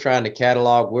 we're trying to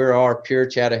catalog where are pure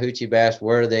Chattahoochee bass,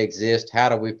 where they exist, how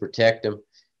do we protect them?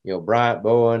 Bryant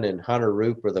Bowen and Hunter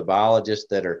Roop are the biologists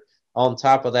that are on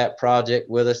top of that project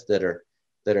with us that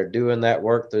are doing that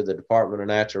work through the Department of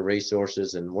Natural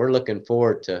Resources. And we're looking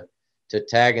forward to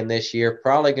tagging this year.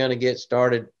 Probably going to get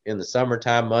started in the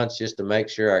summertime months just to make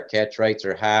sure our catch rates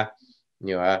are high.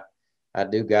 I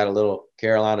do got a little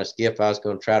Carolina skiff I was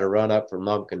going to try to run up from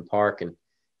Lumpkin Park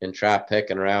and try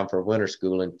pecking around for winter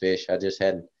schooling fish. I just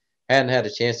hadn't had a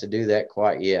chance to do that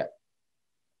quite yet.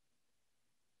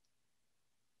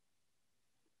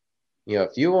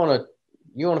 If you want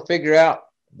to figure out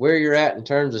where you're at in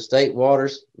terms of state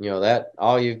waters, that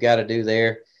all you've got to do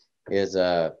there is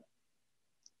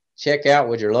check out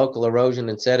with your local erosion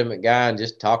and sediment guy and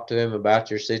just talk to him about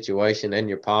your situation and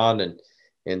your pond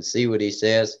and see what he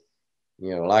says.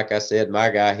 Like I said,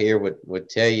 my guy here would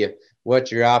tell you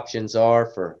what your options are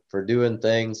for doing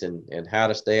things and how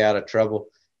to stay out of trouble,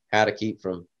 how to keep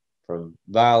from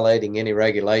violating any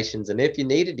regulations. And if you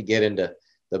needed to get into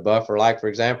the buffer, like for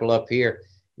example, up here,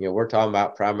 we're talking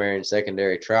about primary and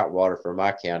secondary trout water for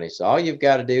my county. So all you've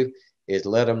got to do is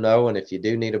let them know. And if you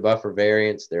do need a buffer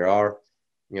variance, there are,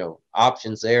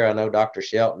 options there. I know Dr.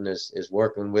 Shelton is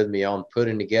working with me on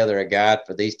putting together a guide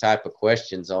for these type of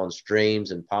questions on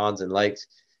streams and ponds and lakes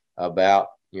about,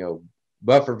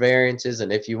 buffer variances.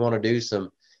 And if you want to do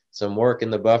some work in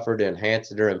the buffer to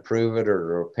enhance it or improve it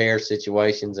or repair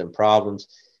situations and problems,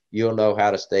 you'll know how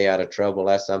to stay out of trouble.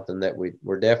 That's something that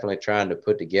we're definitely trying to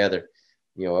put together,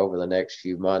 over the next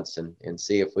few months and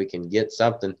see if we can get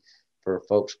something for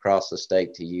folks across the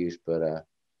state to use. But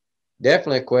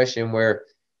definitely a question where,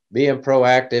 being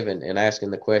proactive and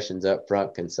asking the questions up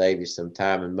front can save you some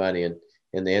time and money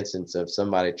in the instance of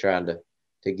somebody trying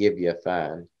to give you a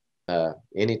fine.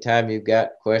 Anytime you've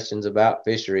got questions about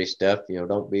fishery stuff,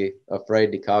 don't be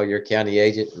afraid to call your county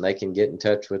agent, and they can get in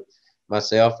touch with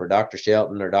myself or Dr.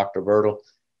 Shelton or Dr. Bertle,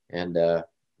 and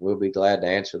we'll be glad to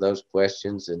answer those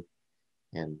questions.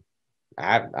 And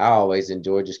I always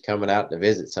enjoy just coming out to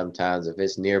visit sometimes if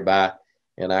it's nearby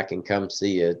and I can come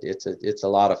see it. It's a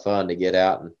lot of fun to get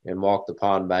out and walk the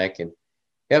pond bank and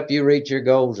help you reach your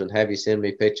goals and have you send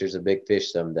me pictures of big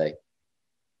fish someday.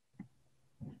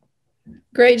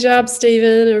 Great job,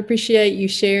 Stephen. I appreciate you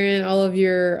sharing all of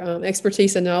your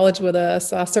expertise and knowledge with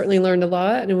us. I certainly learned a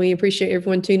lot, and we appreciate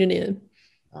everyone tuning in.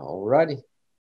 All righty.